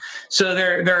starvation. So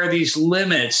there are these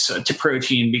limits to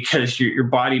protein because your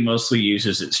body mostly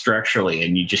uses it structurally,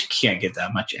 and you just can't get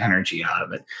that much energy out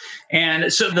of it.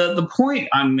 And so the point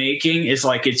I'm making is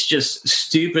like, it's just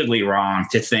stupidly wrong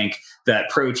to think that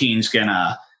protein's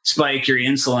gonna spike your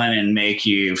insulin and make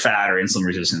you fat or insulin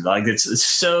resistant. Like it's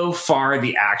so far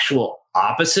the actual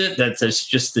opposite that that's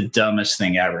just the dumbest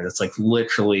thing ever. That's like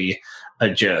literally a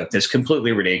joke. That's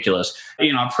completely ridiculous.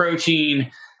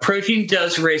 Protein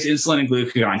does raise insulin and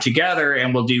glucagon together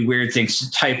and will do weird things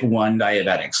to type 1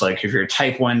 diabetics. Like if you're a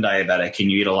type 1 diabetic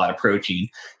and you eat a lot of protein,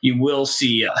 you will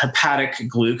see hepatic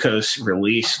glucose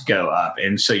release go up.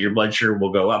 And so your blood sugar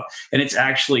will go up. And it's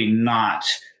actually not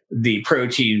the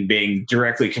protein being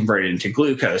directly converted into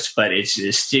glucose, but it's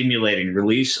stimulating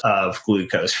release of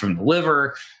glucose from the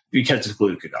liver because of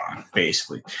glucagon,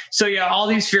 basically. So yeah, all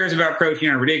these fears about protein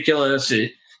are ridiculous.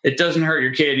 It doesn't hurt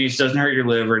your kidneys, doesn't hurt your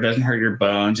liver, doesn't hurt your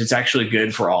bones. It's actually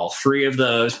good for all three of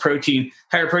those.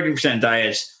 Higher protein percent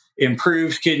diets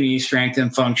improves kidney strength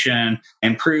and function,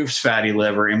 improves fatty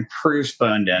liver, improves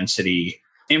bone density,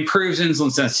 improves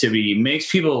insulin sensitivity, makes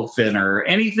people thinner.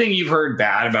 Anything you've heard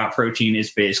bad about protein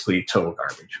is basically total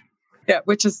garbage. Yeah,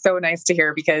 which is so nice to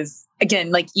hear because,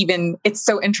 again, like even it's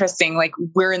so interesting. Like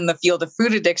we're in the field of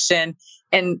food addiction,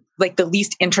 and like the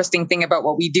least interesting thing about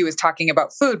what we do is talking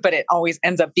about food, but it always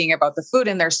ends up being about the food.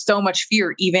 And there's so much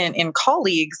fear, even in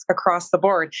colleagues across the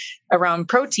board, around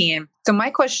protein. So my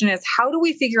question is, how do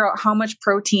we figure out how much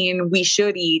protein we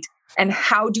should eat, and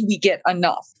how do we get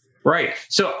enough? Right.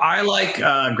 So I like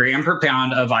gram per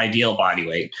pound of ideal body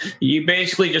weight. You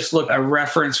basically just look a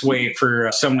reference weight for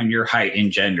someone your height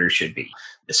and gender should be.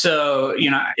 So,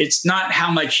 it's not how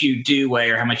much you do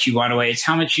weigh or how much you want to weigh. It's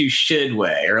how much you should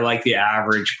weigh, or like the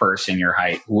average person your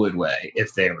height would weigh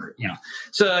if they were,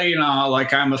 So,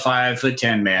 like I'm a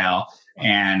 5'10" male.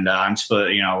 And I'm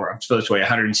supposed to weigh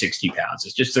 160 pounds.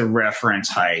 It's just a reference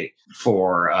height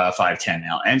for a 5'10"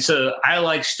 male. And so I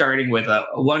like starting with a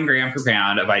 1 gram per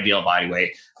pound of ideal body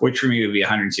weight, which for me would be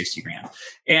 160 grams.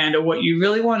 And what you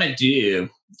really want to do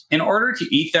in order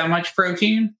to eat that much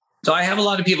protein, so I have a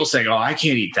lot of people saying, I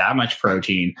can't eat that much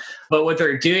protein. But what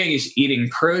they're doing is eating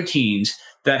proteins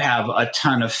that have a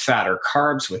ton of fat or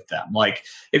carbs with them. Like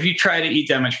if you try to eat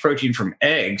that much protein from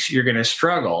eggs, you're going to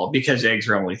struggle because eggs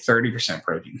are only 30%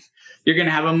 protein. You're going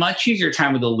to have a much easier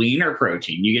time with a leaner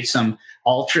protein. You get some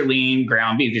ultra lean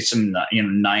ground beef, get some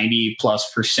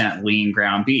 90+% lean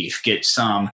ground beef, get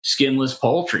some skinless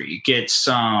poultry, get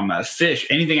some fish,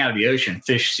 anything out of the ocean,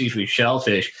 fish, seafood,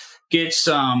 shellfish. Get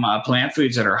some plant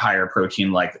foods that are higher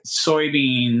protein, like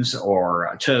soybeans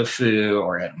or tofu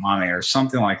or edamame or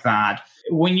something like that.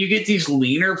 When you get these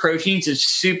leaner proteins, it's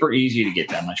super easy to get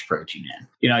that much protein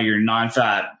in. Your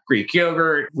non-fat Greek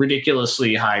yogurt,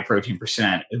 ridiculously high protein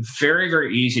percent. Very,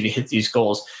 very easy to hit these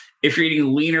goals if you're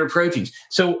eating leaner proteins.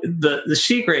 So the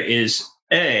secret is,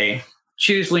 A,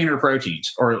 choose leaner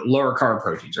proteins or lower carb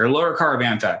proteins or lower carb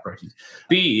and fat proteins.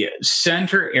 B,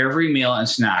 center every meal and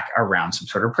snack around some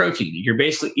sort of protein. You're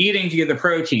basically eating to get the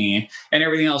protein and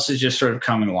everything else is just sort of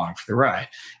coming along for the ride.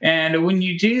 And when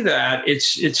you do that,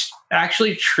 it's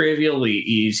actually trivially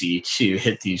easy to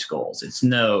hit these goals. It's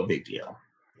no big deal.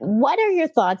 What are your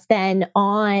thoughts then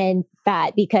on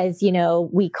fat? Because,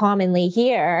 we commonly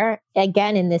hear,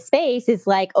 again, in this space is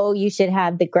like, oh, you should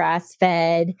have the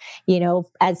grass-fed,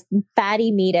 as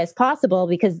fatty meat as possible,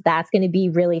 because that's going to be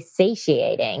really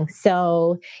satiating.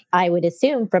 So I would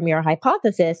assume from your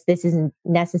hypothesis, this isn't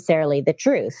necessarily the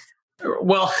truth.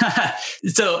 Well,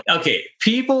 okay,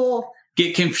 people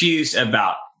get confused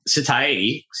about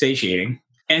satiety, satiating,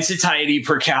 and satiety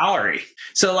per calorie.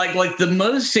 So like the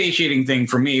most satiating thing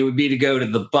for me would be to go to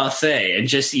the buffet and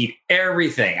just eat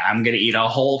everything. I'm going to eat a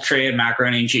whole tray of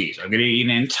macaroni and cheese. I'm going to eat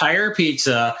an entire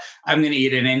pizza. I'm going to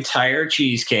eat an entire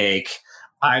cheesecake.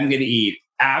 I'm going to eat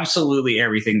absolutely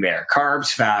everything there.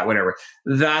 Carbs, fat, whatever.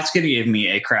 That's going to give me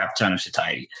a crap ton of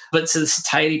satiety. But so the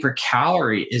satiety per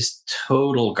calorie is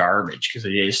total garbage because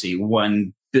I just eat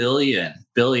 1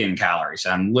 billion calories.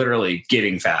 I'm literally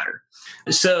getting fatter.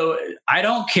 So I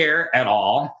don't care at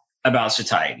all about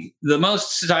satiety. The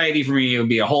most satiety for me would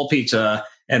be a whole pizza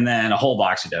and then a whole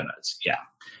box of donuts. Yeah.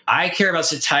 I care about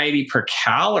satiety per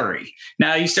calorie.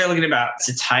 Now you start looking about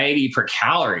satiety per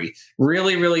calorie,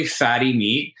 really, really fatty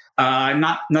meat.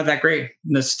 Not that great.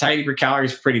 The satiety per calorie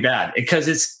is pretty bad because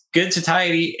it's good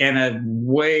satiety and a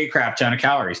way crap ton of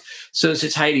calories. So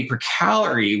satiety per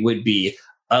calorie would be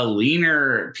a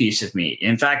leaner piece of meat.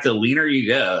 In fact, the leaner you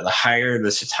go, the higher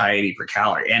the satiety per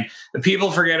calorie. And the people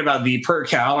forget about the per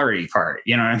calorie part.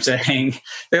 You know what I'm saying?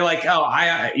 They're like, oh,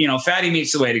 fatty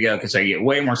meat's the way to go because I get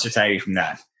way more satiety from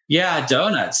that. Yeah,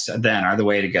 donuts then are the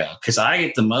way to go because I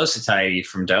get the most satiety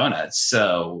from donuts.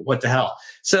 So what the hell?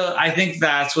 So I think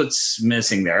that's what's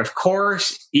missing there. Of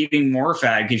course, eating more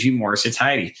fat gives you more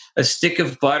satiety. A stick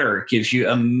of butter gives you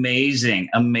amazing,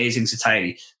 amazing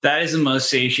satiety. That is the most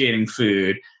satiating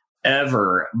food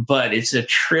ever, but it's 1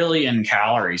 trillion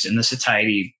calories and the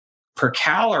satiety per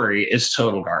calorie is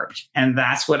total garbage. And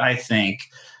that's what I think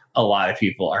a lot of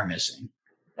people are missing.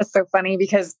 That's so funny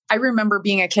because I remember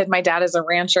being a kid, my dad is a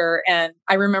rancher, and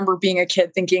I remember being a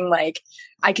kid thinking like,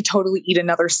 I could totally eat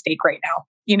another steak right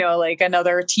now, like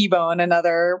another T-bone,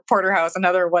 another porterhouse,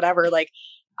 another whatever. Like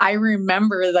I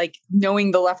remember like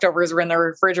knowing the leftovers were in the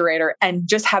refrigerator and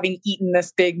just having eaten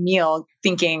this big meal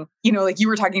thinking, like you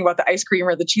were talking about the ice cream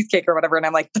or the cheesecake or whatever. And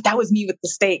I'm like, but that was me with the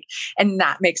steak. And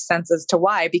that makes sense as to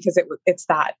why, because it's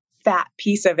that fat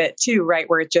piece of it too, right?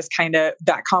 Where it just kind of,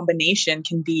 that combination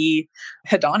can be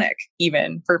hedonic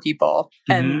even for people.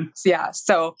 Mm-hmm. And yeah.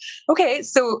 So, okay.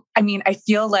 So, I mean, I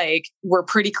feel like we're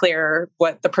pretty clear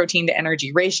what the protein to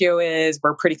energy ratio is.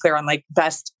 We're pretty clear on like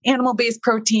best animal-based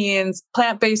proteins,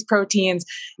 plant-based proteins.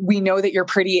 We know that you're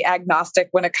pretty agnostic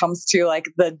when it comes to like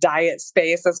the diet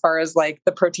space, as far as like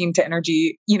the protein to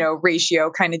energy, ratio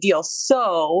kind of deal.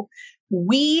 So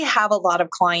we have a lot of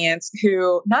clients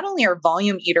who not only are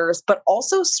volume eaters, but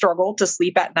also struggle to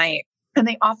sleep at night. And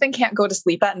they often can't go to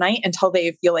sleep at night until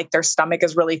they feel like their stomach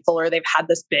is really full or they've had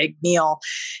this big meal.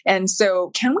 And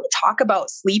so can we talk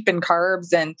about sleep and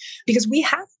carbs? And because we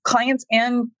have clients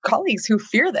and colleagues who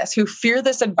fear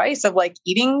this advice of like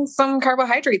eating some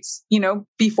carbohydrates,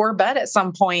 before bed at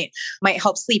some point might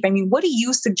help sleep. I mean, what do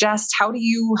you suggest? How do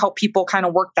you help people kind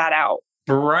of work that out?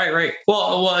 Right.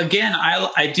 Well, again,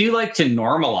 I do like to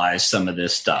normalize some of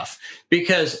this stuff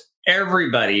because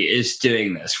everybody is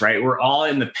doing this, right? We're all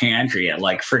in the pantry at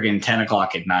like friggin' 10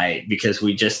 o'clock at night because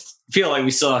we just feel like we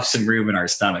still have some room in our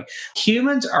stomach.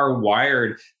 Humans are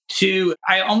wired to,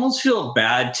 I almost feel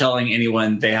bad telling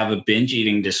anyone they have a binge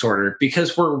eating disorder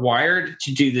because we're wired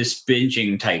to do this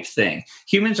binging type thing.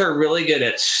 Humans are really good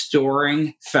at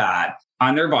storing fat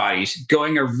on their bodies,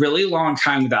 going a really long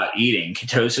time without eating,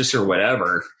 ketosis or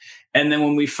whatever. And then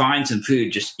when we find some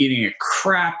food, just eating a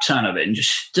crap ton of it and just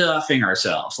stuffing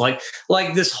ourselves. Like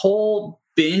this whole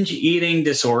binge eating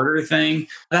disorder thing,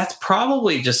 that's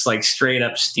probably just like straight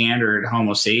up standard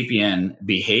Homo sapien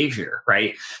behavior,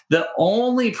 right? The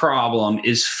only problem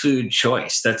is food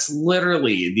choice. That's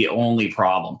literally the only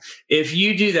problem. If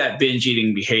you do that binge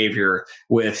eating behavior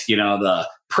with, the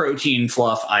protein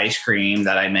fluff ice cream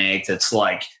that I make, that's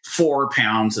like 4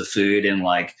 pounds of food and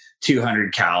like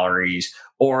 200 calories,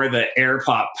 or the air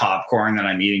pop popcorn that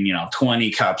I'm eating,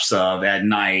 20 cups of at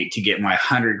night to get my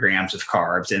 100 grams of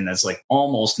carbs. And that's like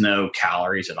almost no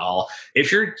calories at all.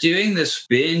 If you're doing this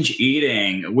binge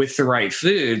eating with the right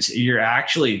foods, you're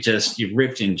actually you're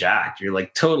ripped and jacked. You're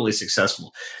like totally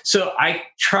successful. So I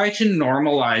try to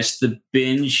normalize the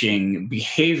binging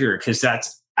behavior because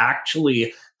that's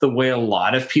actually the way a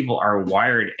lot of people are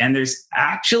wired. And there's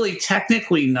actually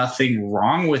technically nothing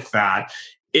wrong with that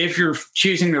if you're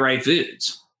choosing the right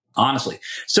foods, honestly.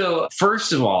 So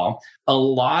first of all, a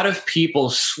lot of people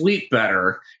sleep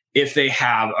better if they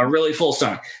have a really full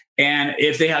stomach and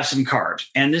if they have some carbs.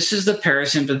 And this is the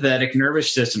parasympathetic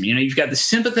nervous system. You've got the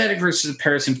sympathetic versus the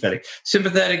parasympathetic.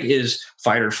 Sympathetic is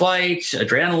fight or flight,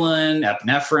 adrenaline,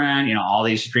 epinephrine, all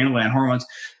these adrenal gland hormones.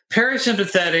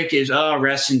 Parasympathetic is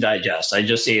rest and digest. I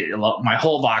just ate my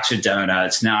whole box of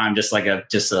donuts. Now I'm just like a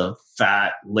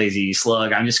fat, lazy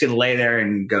slug. I'm just going to lay there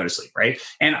and go to sleep, right?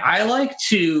 And I like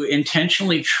to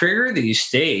intentionally trigger these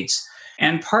states.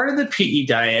 And part of the PE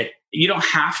diet, you don't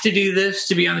have to do this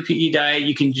to be on the PE diet.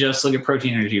 You can just look at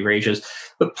protein energy ratios.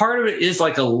 But part of it is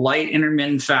like a light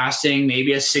intermittent fasting,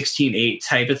 maybe a 16-8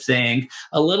 type of thing,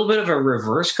 a little bit of a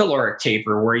reverse caloric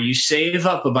taper where you save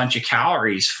up a bunch of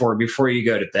calories for before you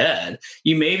go to bed.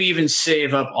 You maybe even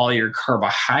save up all your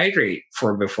carbohydrate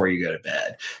for before you go to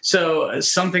bed. So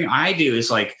something I do is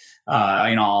like,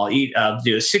 I'll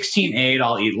do a 16-8.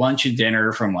 I'll eat lunch and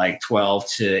dinner from like 12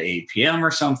 to 8 p.m.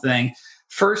 or something.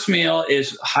 First meal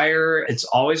is higher. It's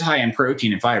always high in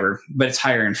protein and fiber, but it's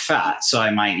higher in fat. So I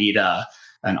might eat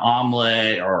an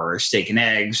omelet or steak and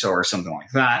eggs or something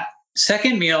like that.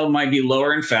 Second meal might be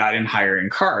lower in fat and higher in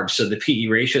carbs. So the PE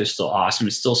ratio is still awesome.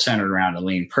 It's still centered around a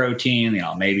lean protein,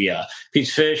 maybe a piece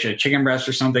of fish, a chicken breast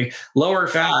or something, lower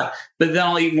fat, but then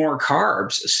I'll eat more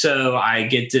carbs. So I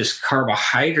get this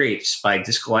carbohydrate spike,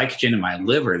 this glycogen in my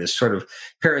liver, this sort of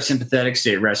parasympathetic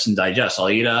state, rest and digest. I'll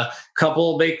eat a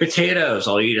couple of baked potatoes.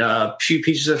 I'll eat a few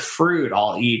pieces of fruit.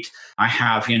 I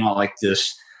have, like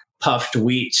this puffed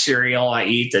wheat cereal I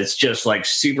eat that's just like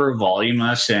super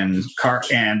voluminous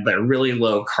but really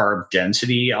low carb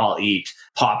density. I'll eat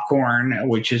popcorn,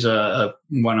 which is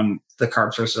one of the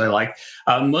carb sources I like.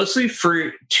 Mostly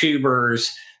fruit,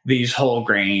 tubers, these whole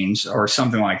grains or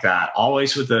something like that,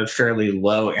 always with a fairly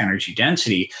low energy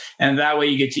density. And that way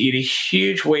you get to eat a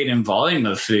huge weight and volume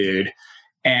of food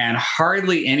and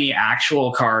hardly any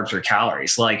actual carbs or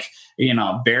calories. Like,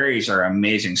 berries are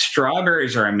amazing.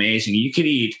 Strawberries are amazing. You could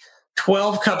eat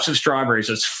 12 cups of strawberries.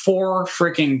 It's 4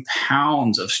 freaking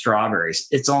pounds of strawberries.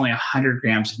 It's only 100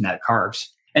 grams of net carbs.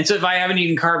 And so if I haven't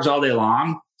eaten carbs all day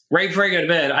long, right before I go to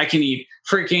bed, I can eat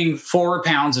freaking 4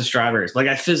 pounds of strawberries. Like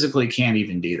I physically can't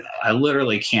even do that. I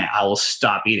literally can't. I will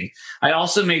stop eating. I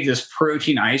also make this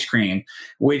protein ice cream,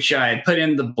 which I put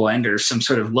in the blender, some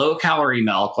sort of low calorie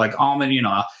milk, like almond,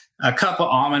 a cup of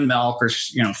almond milk or,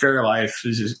 Fairlife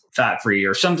is fat free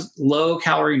or some low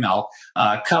calorie milk,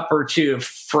 a cup or two of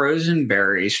frozen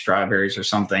berries, strawberries or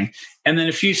something, and then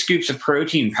a few scoops of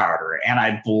protein powder. And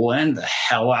I blend the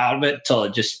hell out of it till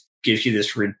it just gives you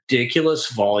this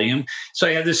ridiculous volume. So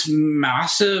I have this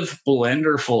massive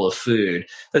blender full of food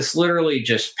that's literally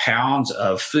just pounds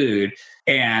of food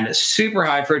and super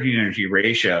high protein energy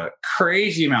ratio,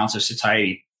 crazy amounts of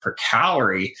satiety per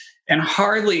calorie, and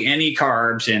hardly any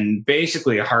carbs and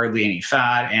basically hardly any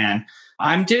fat. And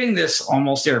I'm doing this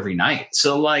almost every night.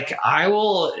 So like I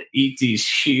will eat these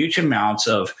huge amounts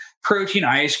of protein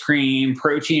ice cream,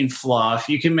 protein fluff.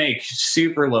 You can make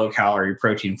super low calorie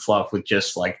protein fluff with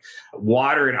just like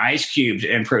water and ice cubes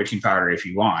and protein powder if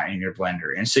you want in your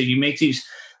blender. And so you make these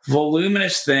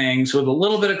voluminous things with a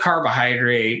little bit of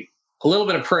carbohydrate, a little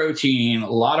bit of protein, a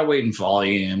lot of weight and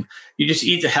volume. You just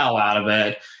eat the hell out of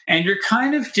it. And you're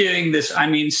kind of doing this. I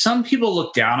mean, some people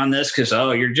look down on this because,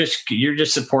 you're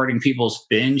just supporting people's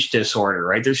binge disorder,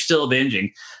 right? They're still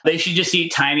binging. They should just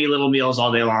eat tiny little meals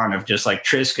all day long of just like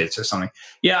Triscuits or something.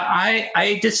 Yeah,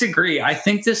 I disagree. I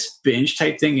think this binge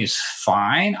type thing is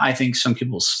fine. I think some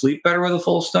people sleep better with a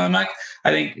full stomach.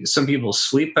 I think some people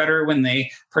sleep better when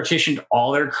they partitioned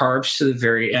all their carbs to the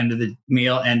very end of the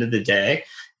meal, end of the day.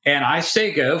 And I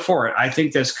say go for it. I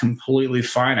think that's completely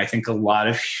fine. I think a lot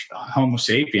of Homo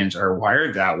sapiens are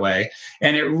wired that way.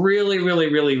 And it really,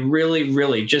 really, really, really,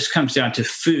 really just comes down to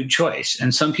food choice.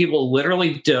 And some people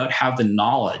literally don't have the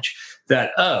knowledge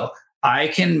that, I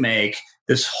can make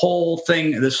this whole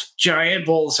thing, this giant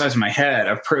bowl the size of my head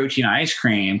of protein ice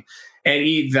cream and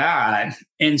eat that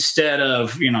instead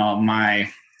of,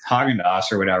 my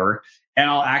Haagen-Dazs or whatever. And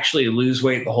I'll actually lose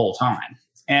weight the whole time.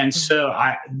 And so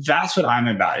that's what I'm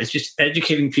about. It's just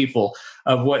educating people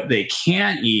of what they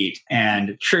can eat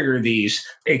and trigger these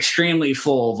extremely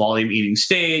full volume eating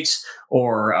states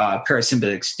or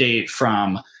parasympathetic state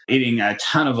from eating a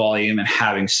ton of volume and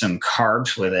having some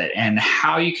carbs with it, and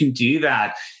how you can do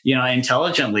that,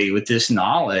 intelligently with this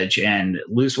knowledge and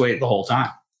lose weight the whole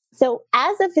time. So,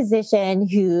 as a physician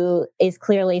who is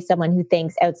clearly someone who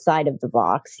thinks outside of the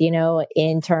box,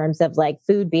 in terms of like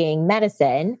food being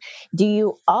medicine, do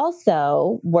you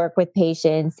also work with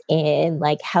patients in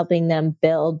like helping them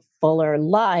build fuller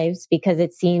lives? Because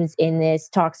it seems in this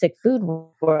toxic food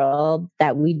world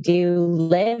that we do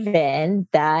live in,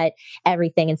 that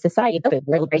everything in society, food,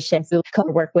 relation, food,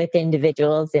 work with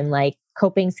individuals in like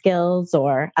coping skills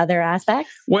or other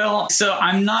aspects? Well, so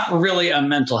I'm not really a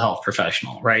mental health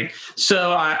professional, right?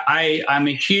 So I'm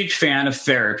a huge fan of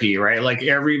therapy, right? Like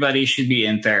everybody should be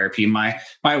in therapy. My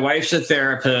wife's a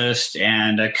therapist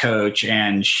and a coach,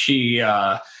 and she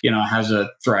has a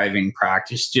thriving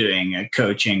practice doing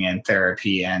coaching and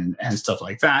therapy and stuff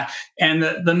like that. And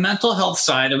the mental health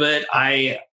side of it,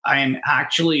 I am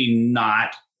actually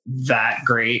not that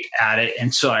great at it.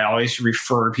 And so I always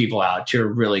refer people out to a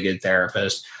really good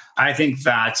therapist. I think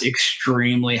that's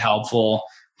extremely helpful.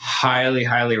 Highly,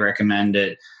 highly recommend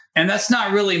it. And that's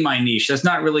not really my niche. That's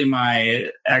not really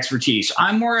my expertise.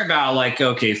 I'm more about like,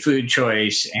 okay, food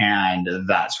choice and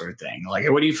that sort of thing. Like,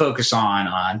 what do you focus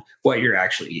on what you're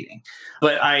actually eating?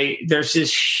 But there's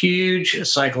this huge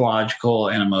psychological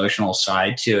and emotional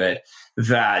side to it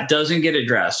that doesn't get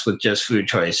addressed with just food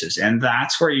choices. And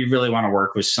that's where you really want to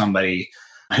work with somebody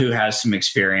who has some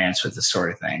experience with this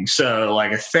sort of thing. So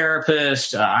like a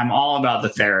therapist, I'm all about the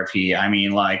therapy. I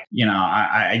mean, like,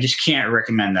 I just can't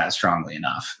recommend that strongly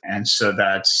enough. And so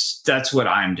that's what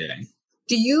I'm doing.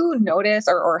 Do you notice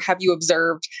or have you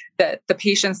observed that the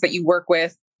patients that you work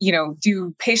with,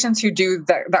 do patients who do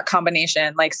that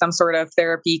combination, like some sort of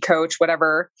therapy coach,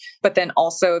 whatever, but then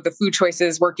also the food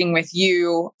choices working with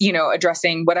you,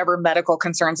 addressing whatever medical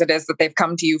concerns it is that they've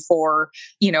come to you for,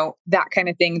 that kind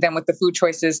of thing, then with the food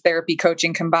choices, therapy,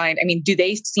 coaching combined? I mean, do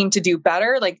they seem to do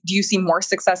better? Like, do you see more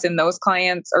success in those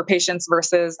clients or patients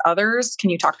versus others?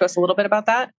 Can you talk to us a little bit about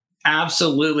that?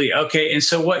 Absolutely. Okay. And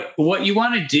so what you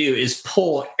want to do is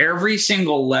pull every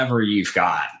single lever you've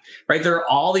got, right? There are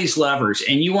all these levers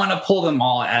and you want to pull them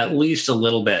all at least a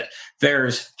little bit.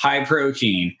 There's high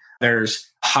protein,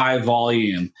 there's high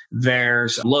volume,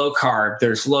 there's low carb,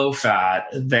 there's low fat,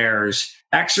 there's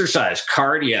exercise,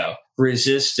 cardio,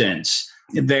 resistance,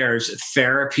 there's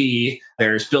therapy,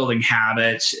 there's building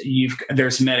habits,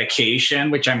 there's medication,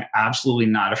 which I'm absolutely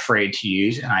not afraid to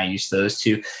use, and I use those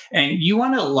too. And you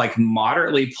want to like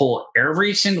moderately pull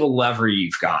every single lever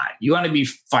you've got. You want to be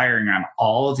firing on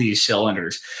all of these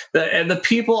cylinders. The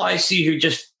people I see who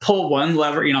just pull one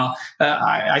lever,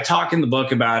 I talk in the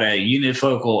book about a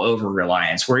unifocal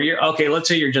over-reliance where let's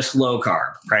say you're just low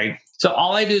carb, right? So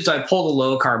all I do is I pull the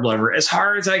low carb lever as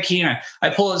hard as I can. I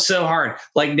pull it so hard.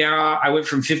 Like now I went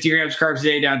from 50 grams carbs a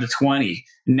day down to 20.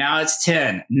 Now it's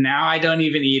 10. Now I don't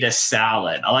even eat a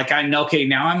salad. Like I know, okay,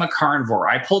 now I'm a carnivore.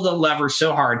 I pulled the lever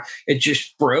so hard, it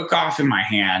just broke off in my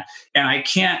hand. And I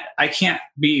can't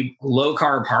be low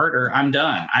carb harder. I'm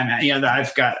done.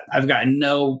 I've got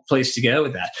no place to go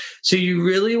with that. So you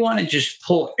really want to just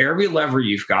pull every lever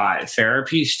you've got.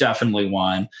 Therapy is definitely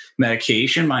one.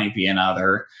 Medication might be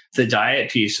another. The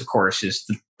diet piece, of course, is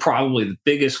probably the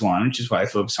biggest one, which is why I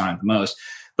focus on it the most.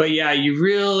 But yeah, you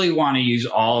really want to use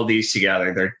all of these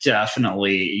together.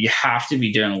 You have to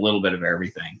be doing a little bit of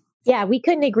everything. Yeah, we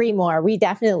couldn't agree more. We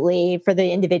definitely, for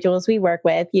the individuals we work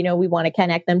with, we want to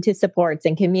connect them to supports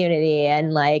and community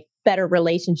and like better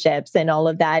relationships and all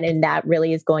of that. And that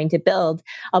really is going to build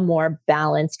a more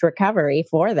balanced recovery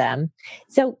for them.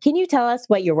 So can you tell us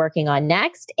what you're working on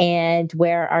next and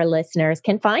where our listeners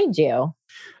can find you?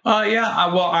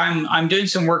 Well, I'm doing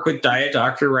some work with Diet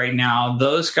Doctor right now.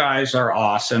 Those guys are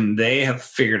awesome. They have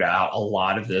figured out a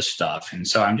lot of this stuff. And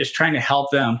so I'm just trying to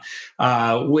help them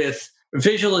with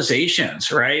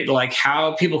visualizations, right? Like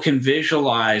how people can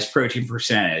visualize protein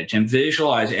percentage and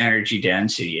visualize energy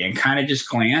density and kind of just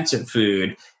glance at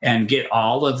food and get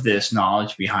all of this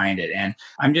knowledge behind it. And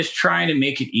I'm just trying to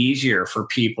make it easier for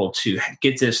people to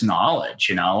get this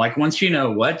knowledge, like once you know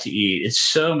what to eat, it's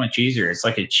so much easier. It's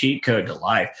like a cheat code to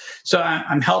life. So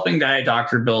I'm helping Diet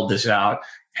Doctor build this out.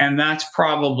 And that's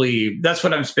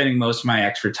what I'm spending most of my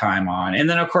extra time on. And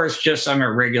then, of course, I'm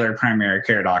a regular primary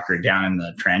care doctor down in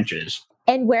the trenches.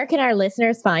 And where can our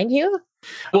listeners find you?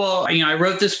 Well, I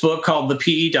wrote this book called The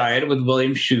PE Diet with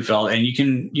William Shufelt, and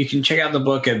you can check out the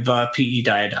book at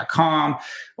thepediet.com,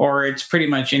 or it's pretty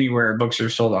much anywhere books are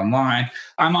sold online.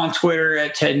 I'm on Twitter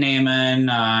at Ted Naiman,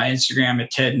 Instagram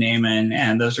at Ted Naiman,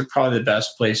 and those are probably the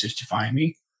best places to find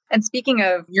me. And speaking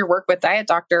of your work with Diet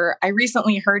Doctor, I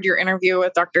recently heard your interview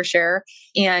with Dr. Scher,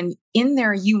 and in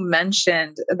there you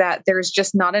mentioned that there's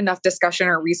just not enough discussion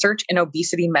or research in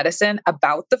obesity medicine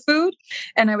about the food.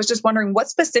 And I was just wondering, what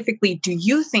specifically do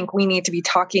you think we need to be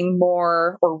talking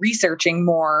more or researching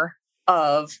more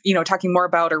of, talking more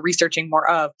about or researching more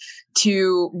of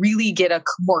to really get a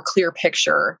more clear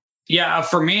picture? Yeah,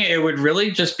 for me, it would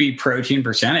really just be protein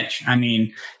percentage. I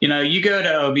mean, you go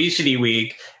to Obesity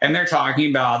Week and they're talking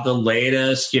about the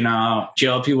latest,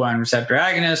 GLP-1 receptor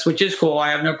agonist, which is cool. I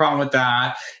have no problem with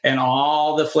that. And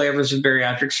all the flavors of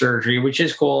bariatric surgery, which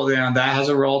is cool. That has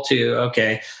a role too.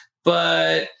 Okay.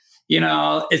 But,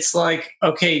 it's like,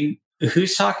 okay,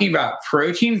 who's talking about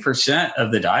protein percent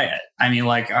of the diet? I mean,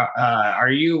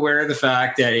 are you aware of the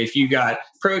fact that if you got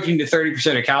protein to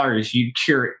 30% of calories, you'd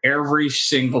cure every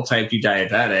single type 2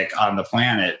 diabetic on the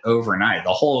planet overnight?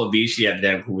 The whole obesity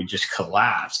epidemic would just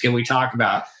collapse. Can we talk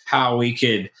about how we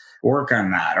could work on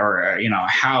that, or,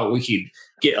 how we could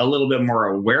get a little bit more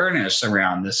awareness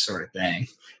around this sort of thing?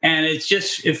 And it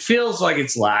feels like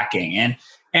it's lacking. And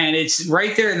it's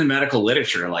right there in the medical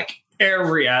literature, like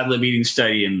every ad lib eating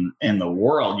study in the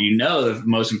world, the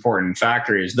most important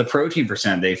factor is the protein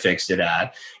percent they fixed it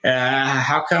at.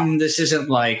 How come this isn't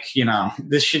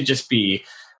this should just be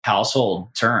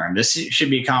household term? This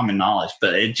should be common knowledge,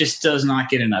 but it just does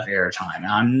not get enough airtime.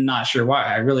 I'm not sure why.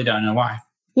 I really don't know why.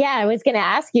 Yeah, I was going to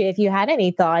ask you if you had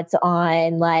any thoughts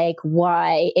on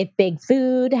why, if big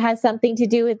food has something to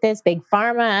do with this, big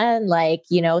pharma,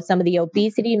 and some of the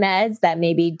obesity meds that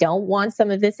maybe don't want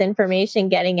some of this information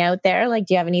getting out there. Do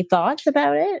you have any thoughts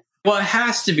about it? Well, it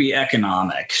has to be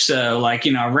economic. So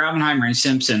Raubenheimer and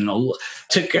Simpson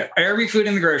took every food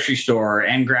in the grocery store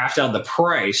and graphed out the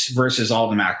price versus all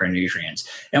the macronutrients.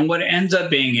 And what it ends up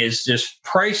being is just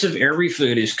price of every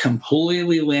food is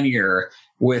completely linear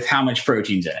with how much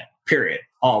protein's in it, period.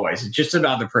 Always. It's just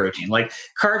about the protein.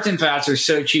 Carbs and fats are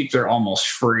so cheap, they're almost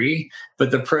free, but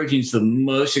the protein's the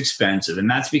most expensive. And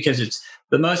that's because it's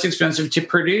the most expensive to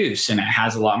produce. And it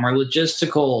has a lot more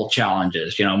logistical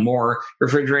challenges, more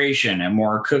refrigeration and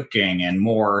more cooking and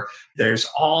more. There's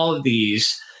all of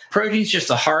these. Protein's just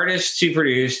the hardest to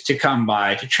produce, to come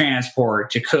by, to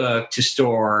transport, to cook, to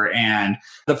store, and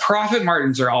the profit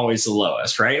margins are always the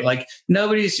lowest, right?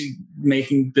 Nobody's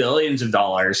making billions of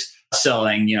dollars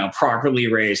selling, properly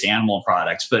raised animal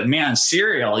products. But man,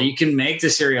 cereal, you can make the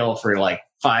cereal for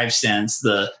 5 cents.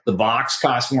 The box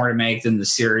costs more to make than the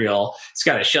cereal. It's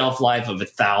got a shelf life of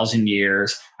 1,000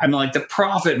 years. I mean, the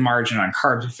profit margin on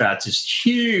carbs and fats is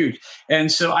huge.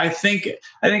 And so I think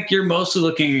you're mostly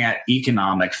looking at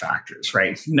economic factors,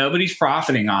 right? Nobody's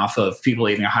profiting off of people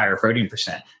eating a higher protein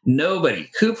percent. Nobody.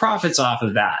 Who profits off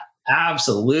of that?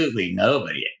 Absolutely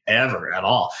nobody ever at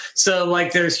all. So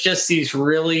there's just these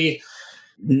really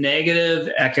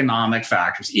negative economic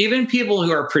factors. Even people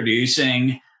who are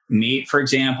producing meat, for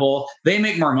example, they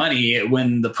make more money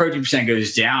when the protein percent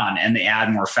goes down and they add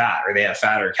more fat, or they have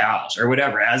fatter cows or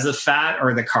whatever. As the fat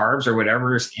or the carbs or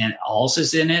whatever else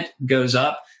is in it goes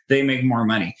up, they make more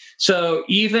money. So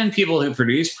even people who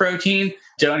produce protein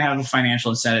don't have a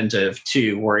financial incentive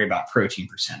to worry about protein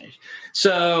percentage.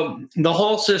 So the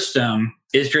whole system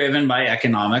is driven by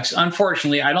economics.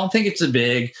 Unfortunately, I don't think it's a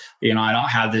big, I don't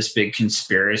have this big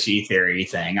conspiracy theory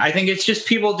thing. I think it's just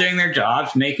people doing their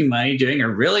jobs, making money, doing a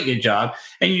really good job.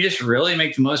 And you just really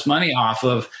make the most money off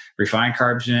of refined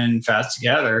carbs and fats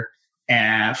together,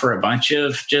 and for a bunch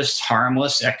of just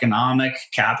harmless economic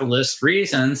capitalist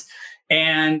reasons.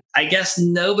 And I guess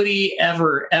nobody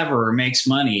ever makes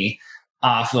money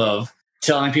off of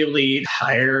telling people to eat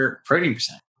higher protein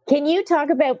percent. Can you talk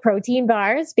about protein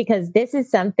bars? Because this is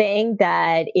something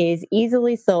that is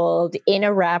easily sold in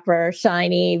a wrapper,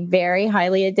 shiny, very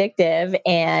highly addictive.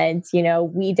 And,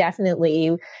 we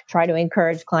definitely try to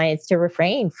encourage clients to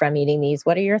refrain from eating these.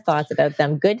 What are your thoughts about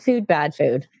them? Good food, bad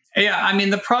food? Yeah, I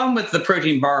mean, the problem with the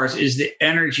protein bars is the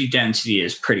energy density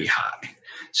is pretty high.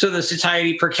 So the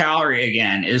satiety per calorie,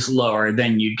 again, is lower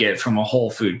than you'd get from a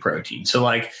whole food protein. So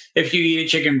if you eat a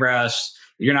chicken breast,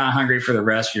 you're not hungry for the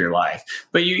rest of your life.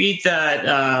 But you eat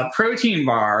that protein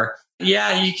bar,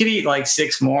 yeah, you could eat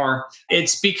 6 more.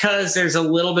 It's because there's a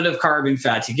little bit of carb and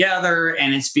fat together,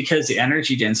 and it's because the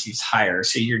energy density is higher.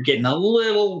 So you're getting a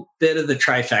little bit of the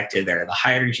trifecta there, the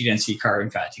high energy density carb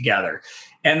and fat together.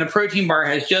 And the protein bar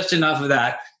has just enough of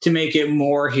that to make it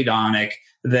more hedonic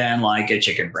than a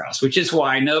chicken breast, which is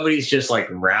why nobody's just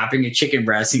wrapping a chicken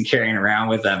breast and carrying around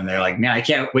with them. They're like, man, I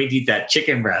can't wait to eat that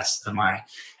chicken breast of mine.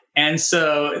 And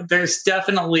so there's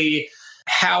definitely,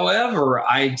 however,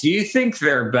 I do think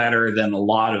they're better than a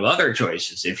lot of other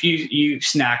choices. If you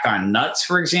snack on nuts,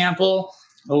 for example,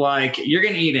 like you're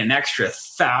going to eat an extra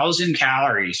 1,000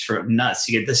 calories from nuts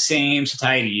to get the same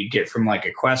satiety you'd get from like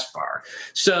a Quest bar.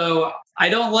 So I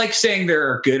don't like saying there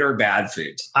are good or bad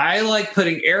foods. I like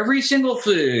putting every single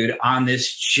food on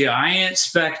this giant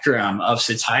spectrum of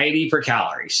satiety per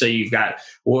calorie. So you've got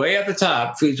way at the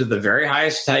top foods with the very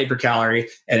highest satiety per calorie,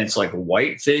 and it's like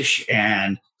white fish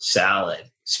and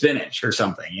salad, spinach or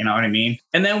something, you know what I mean?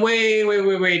 And then way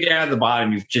down at the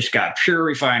bottom, you've just got pure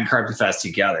refined carbs and fats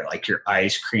together, like your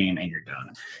ice cream and your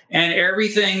donut. And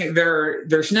everything,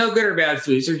 there's no good or bad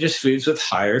foods. They're just foods with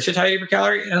higher satiety per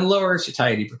calorie and lower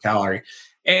satiety per calorie.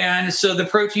 And so the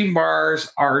protein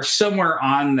bars are somewhere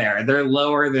on there. They're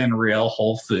lower than real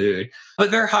whole food,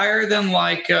 but they're higher than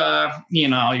like,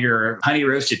 your honey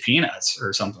roasted peanuts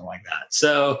or something like that.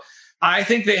 So I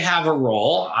think they have a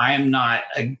role. I am not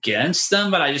against them,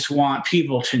 but I just want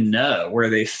people to know where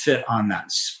they fit on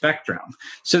that spectrum.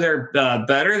 So they're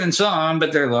better than some,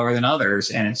 but they're lower than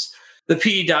others. And the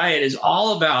PE diet is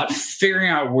all about figuring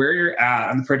out where you're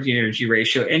at on the protein energy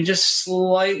ratio and just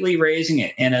slightly raising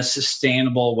it in a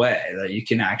sustainable way that you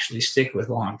can actually stick with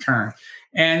long term.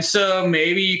 And so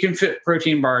maybe you can fit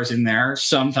protein bars in there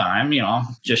sometime,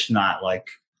 just not like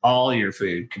all your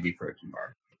food could be protein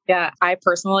bar. Yeah, I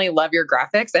personally love your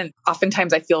graphics, and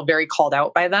oftentimes I feel very called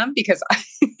out by them because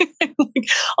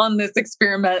on this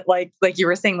experiment, like you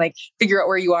were saying, like figure out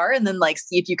where you are and then like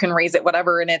see if you can raise it,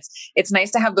 whatever. And it's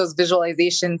nice to have those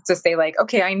visualizations to say like,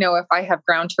 okay, I know if I have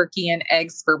ground turkey and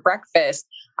eggs for breakfast,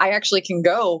 I actually can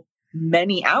go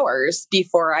many hours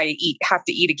before I have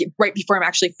to eat again, right before I'm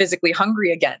actually physically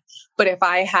hungry again. But if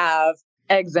I have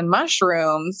eggs and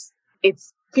mushrooms,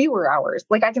 it's fewer hours.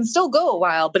 Like I can still go a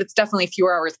while, but it's definitely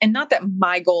fewer hours. And not that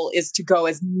my goal is to go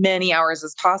as many hours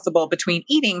as possible between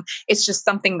eating. It's just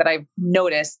something that I've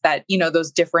noticed that, those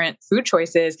different food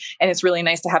choices. And it's really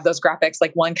nice to have those graphics.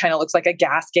 Like one kind of looks like a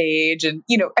gas gauge and,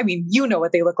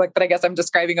 what they look like, but I guess I'm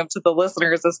describing them to the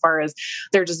listeners as far as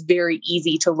they're just very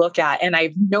easy to look at. And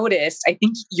I've noticed, I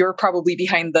think you're probably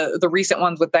behind the recent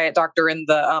ones with Diet Doctor and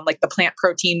the plant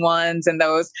protein ones. And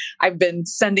those, I've been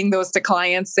sending those to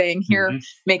clients saying, here,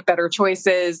 make better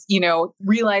choices,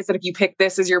 realize that if you pick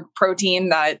this as your protein,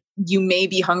 that you may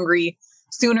be hungry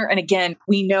sooner. And again,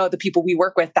 we know the people we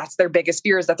work with, that's their biggest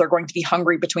fear is that they're going to be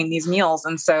hungry between these meals.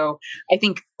 And so I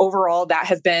think overall, that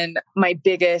has been my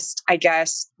biggest,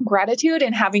 gratitude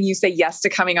in having you say yes to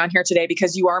coming on here today,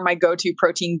 because you are my go-to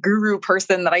protein guru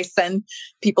person that I send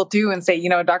people to and say,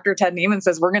 Dr. Ted Naiman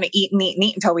says, we're going to eat and eat and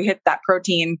eat until we hit that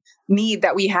protein need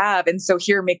that we have. And so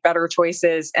here, make better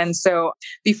choices. And so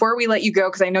before we let you go,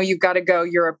 because I know you've got to go,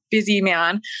 you're a busy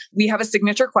man, we have a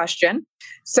signature question.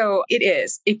 So it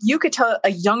is, if you could tell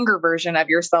a younger version of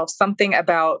yourself something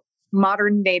about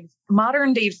modern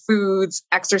day foods,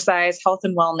 exercise, health,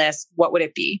 and wellness, what would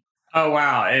it be? Oh,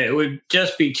 wow. It would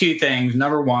just be two things.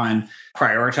 Number one,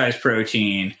 prioritize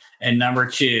protein. And number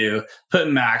two,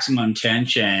 put maximum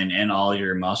tension in all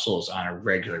your muscles on a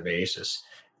regular basis.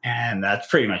 And that's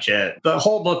pretty much it. The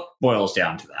whole book boils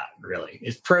down to that, really.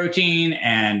 It's protein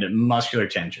and muscular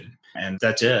tension. And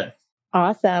that's it.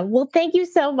 Awesome. Well, thank you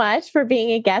so much for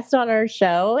being a guest on our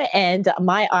show. And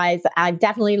I've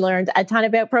definitely learned a ton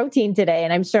about protein today,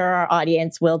 and I'm sure our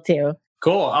audience will too.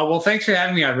 Cool. Well, thanks for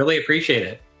having me. I really appreciate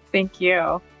it. Thank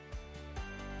you.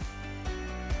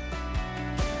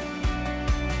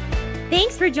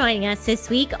 Thanks for joining us this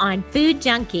week on Food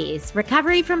Junkies,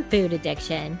 Recovery from Food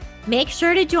Addiction. Make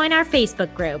sure to join our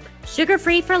Facebook group, Sugar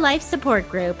Free for Life support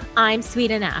group, I'm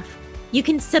Sweet Enough. You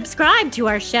can subscribe to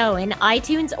our show in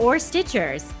iTunes or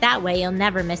Stitchers. That way you'll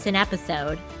never miss an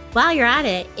episode. While you're at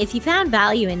it, if you found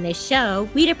value in this show,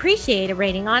 we'd appreciate a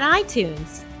rating on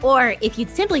iTunes. Or if you'd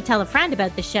simply tell a friend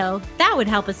about the show, that would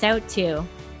help us out too.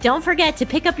 Don't forget to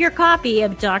pick up your copy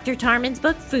of Dr. Tarman's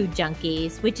book, Food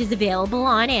Junkies, which is available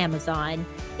on Amazon.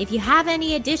 If you have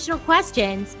any additional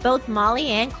questions, both Molly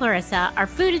and Clarissa are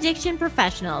food addiction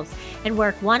professionals and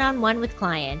work one-on-one with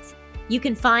clients. You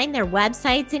can find their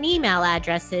websites and email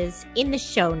addresses in the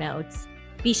show notes.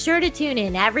 Be sure to tune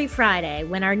in every Friday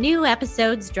when our new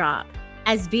episodes drop.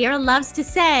 As Vera loves to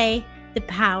say, the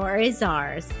power is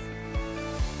ours.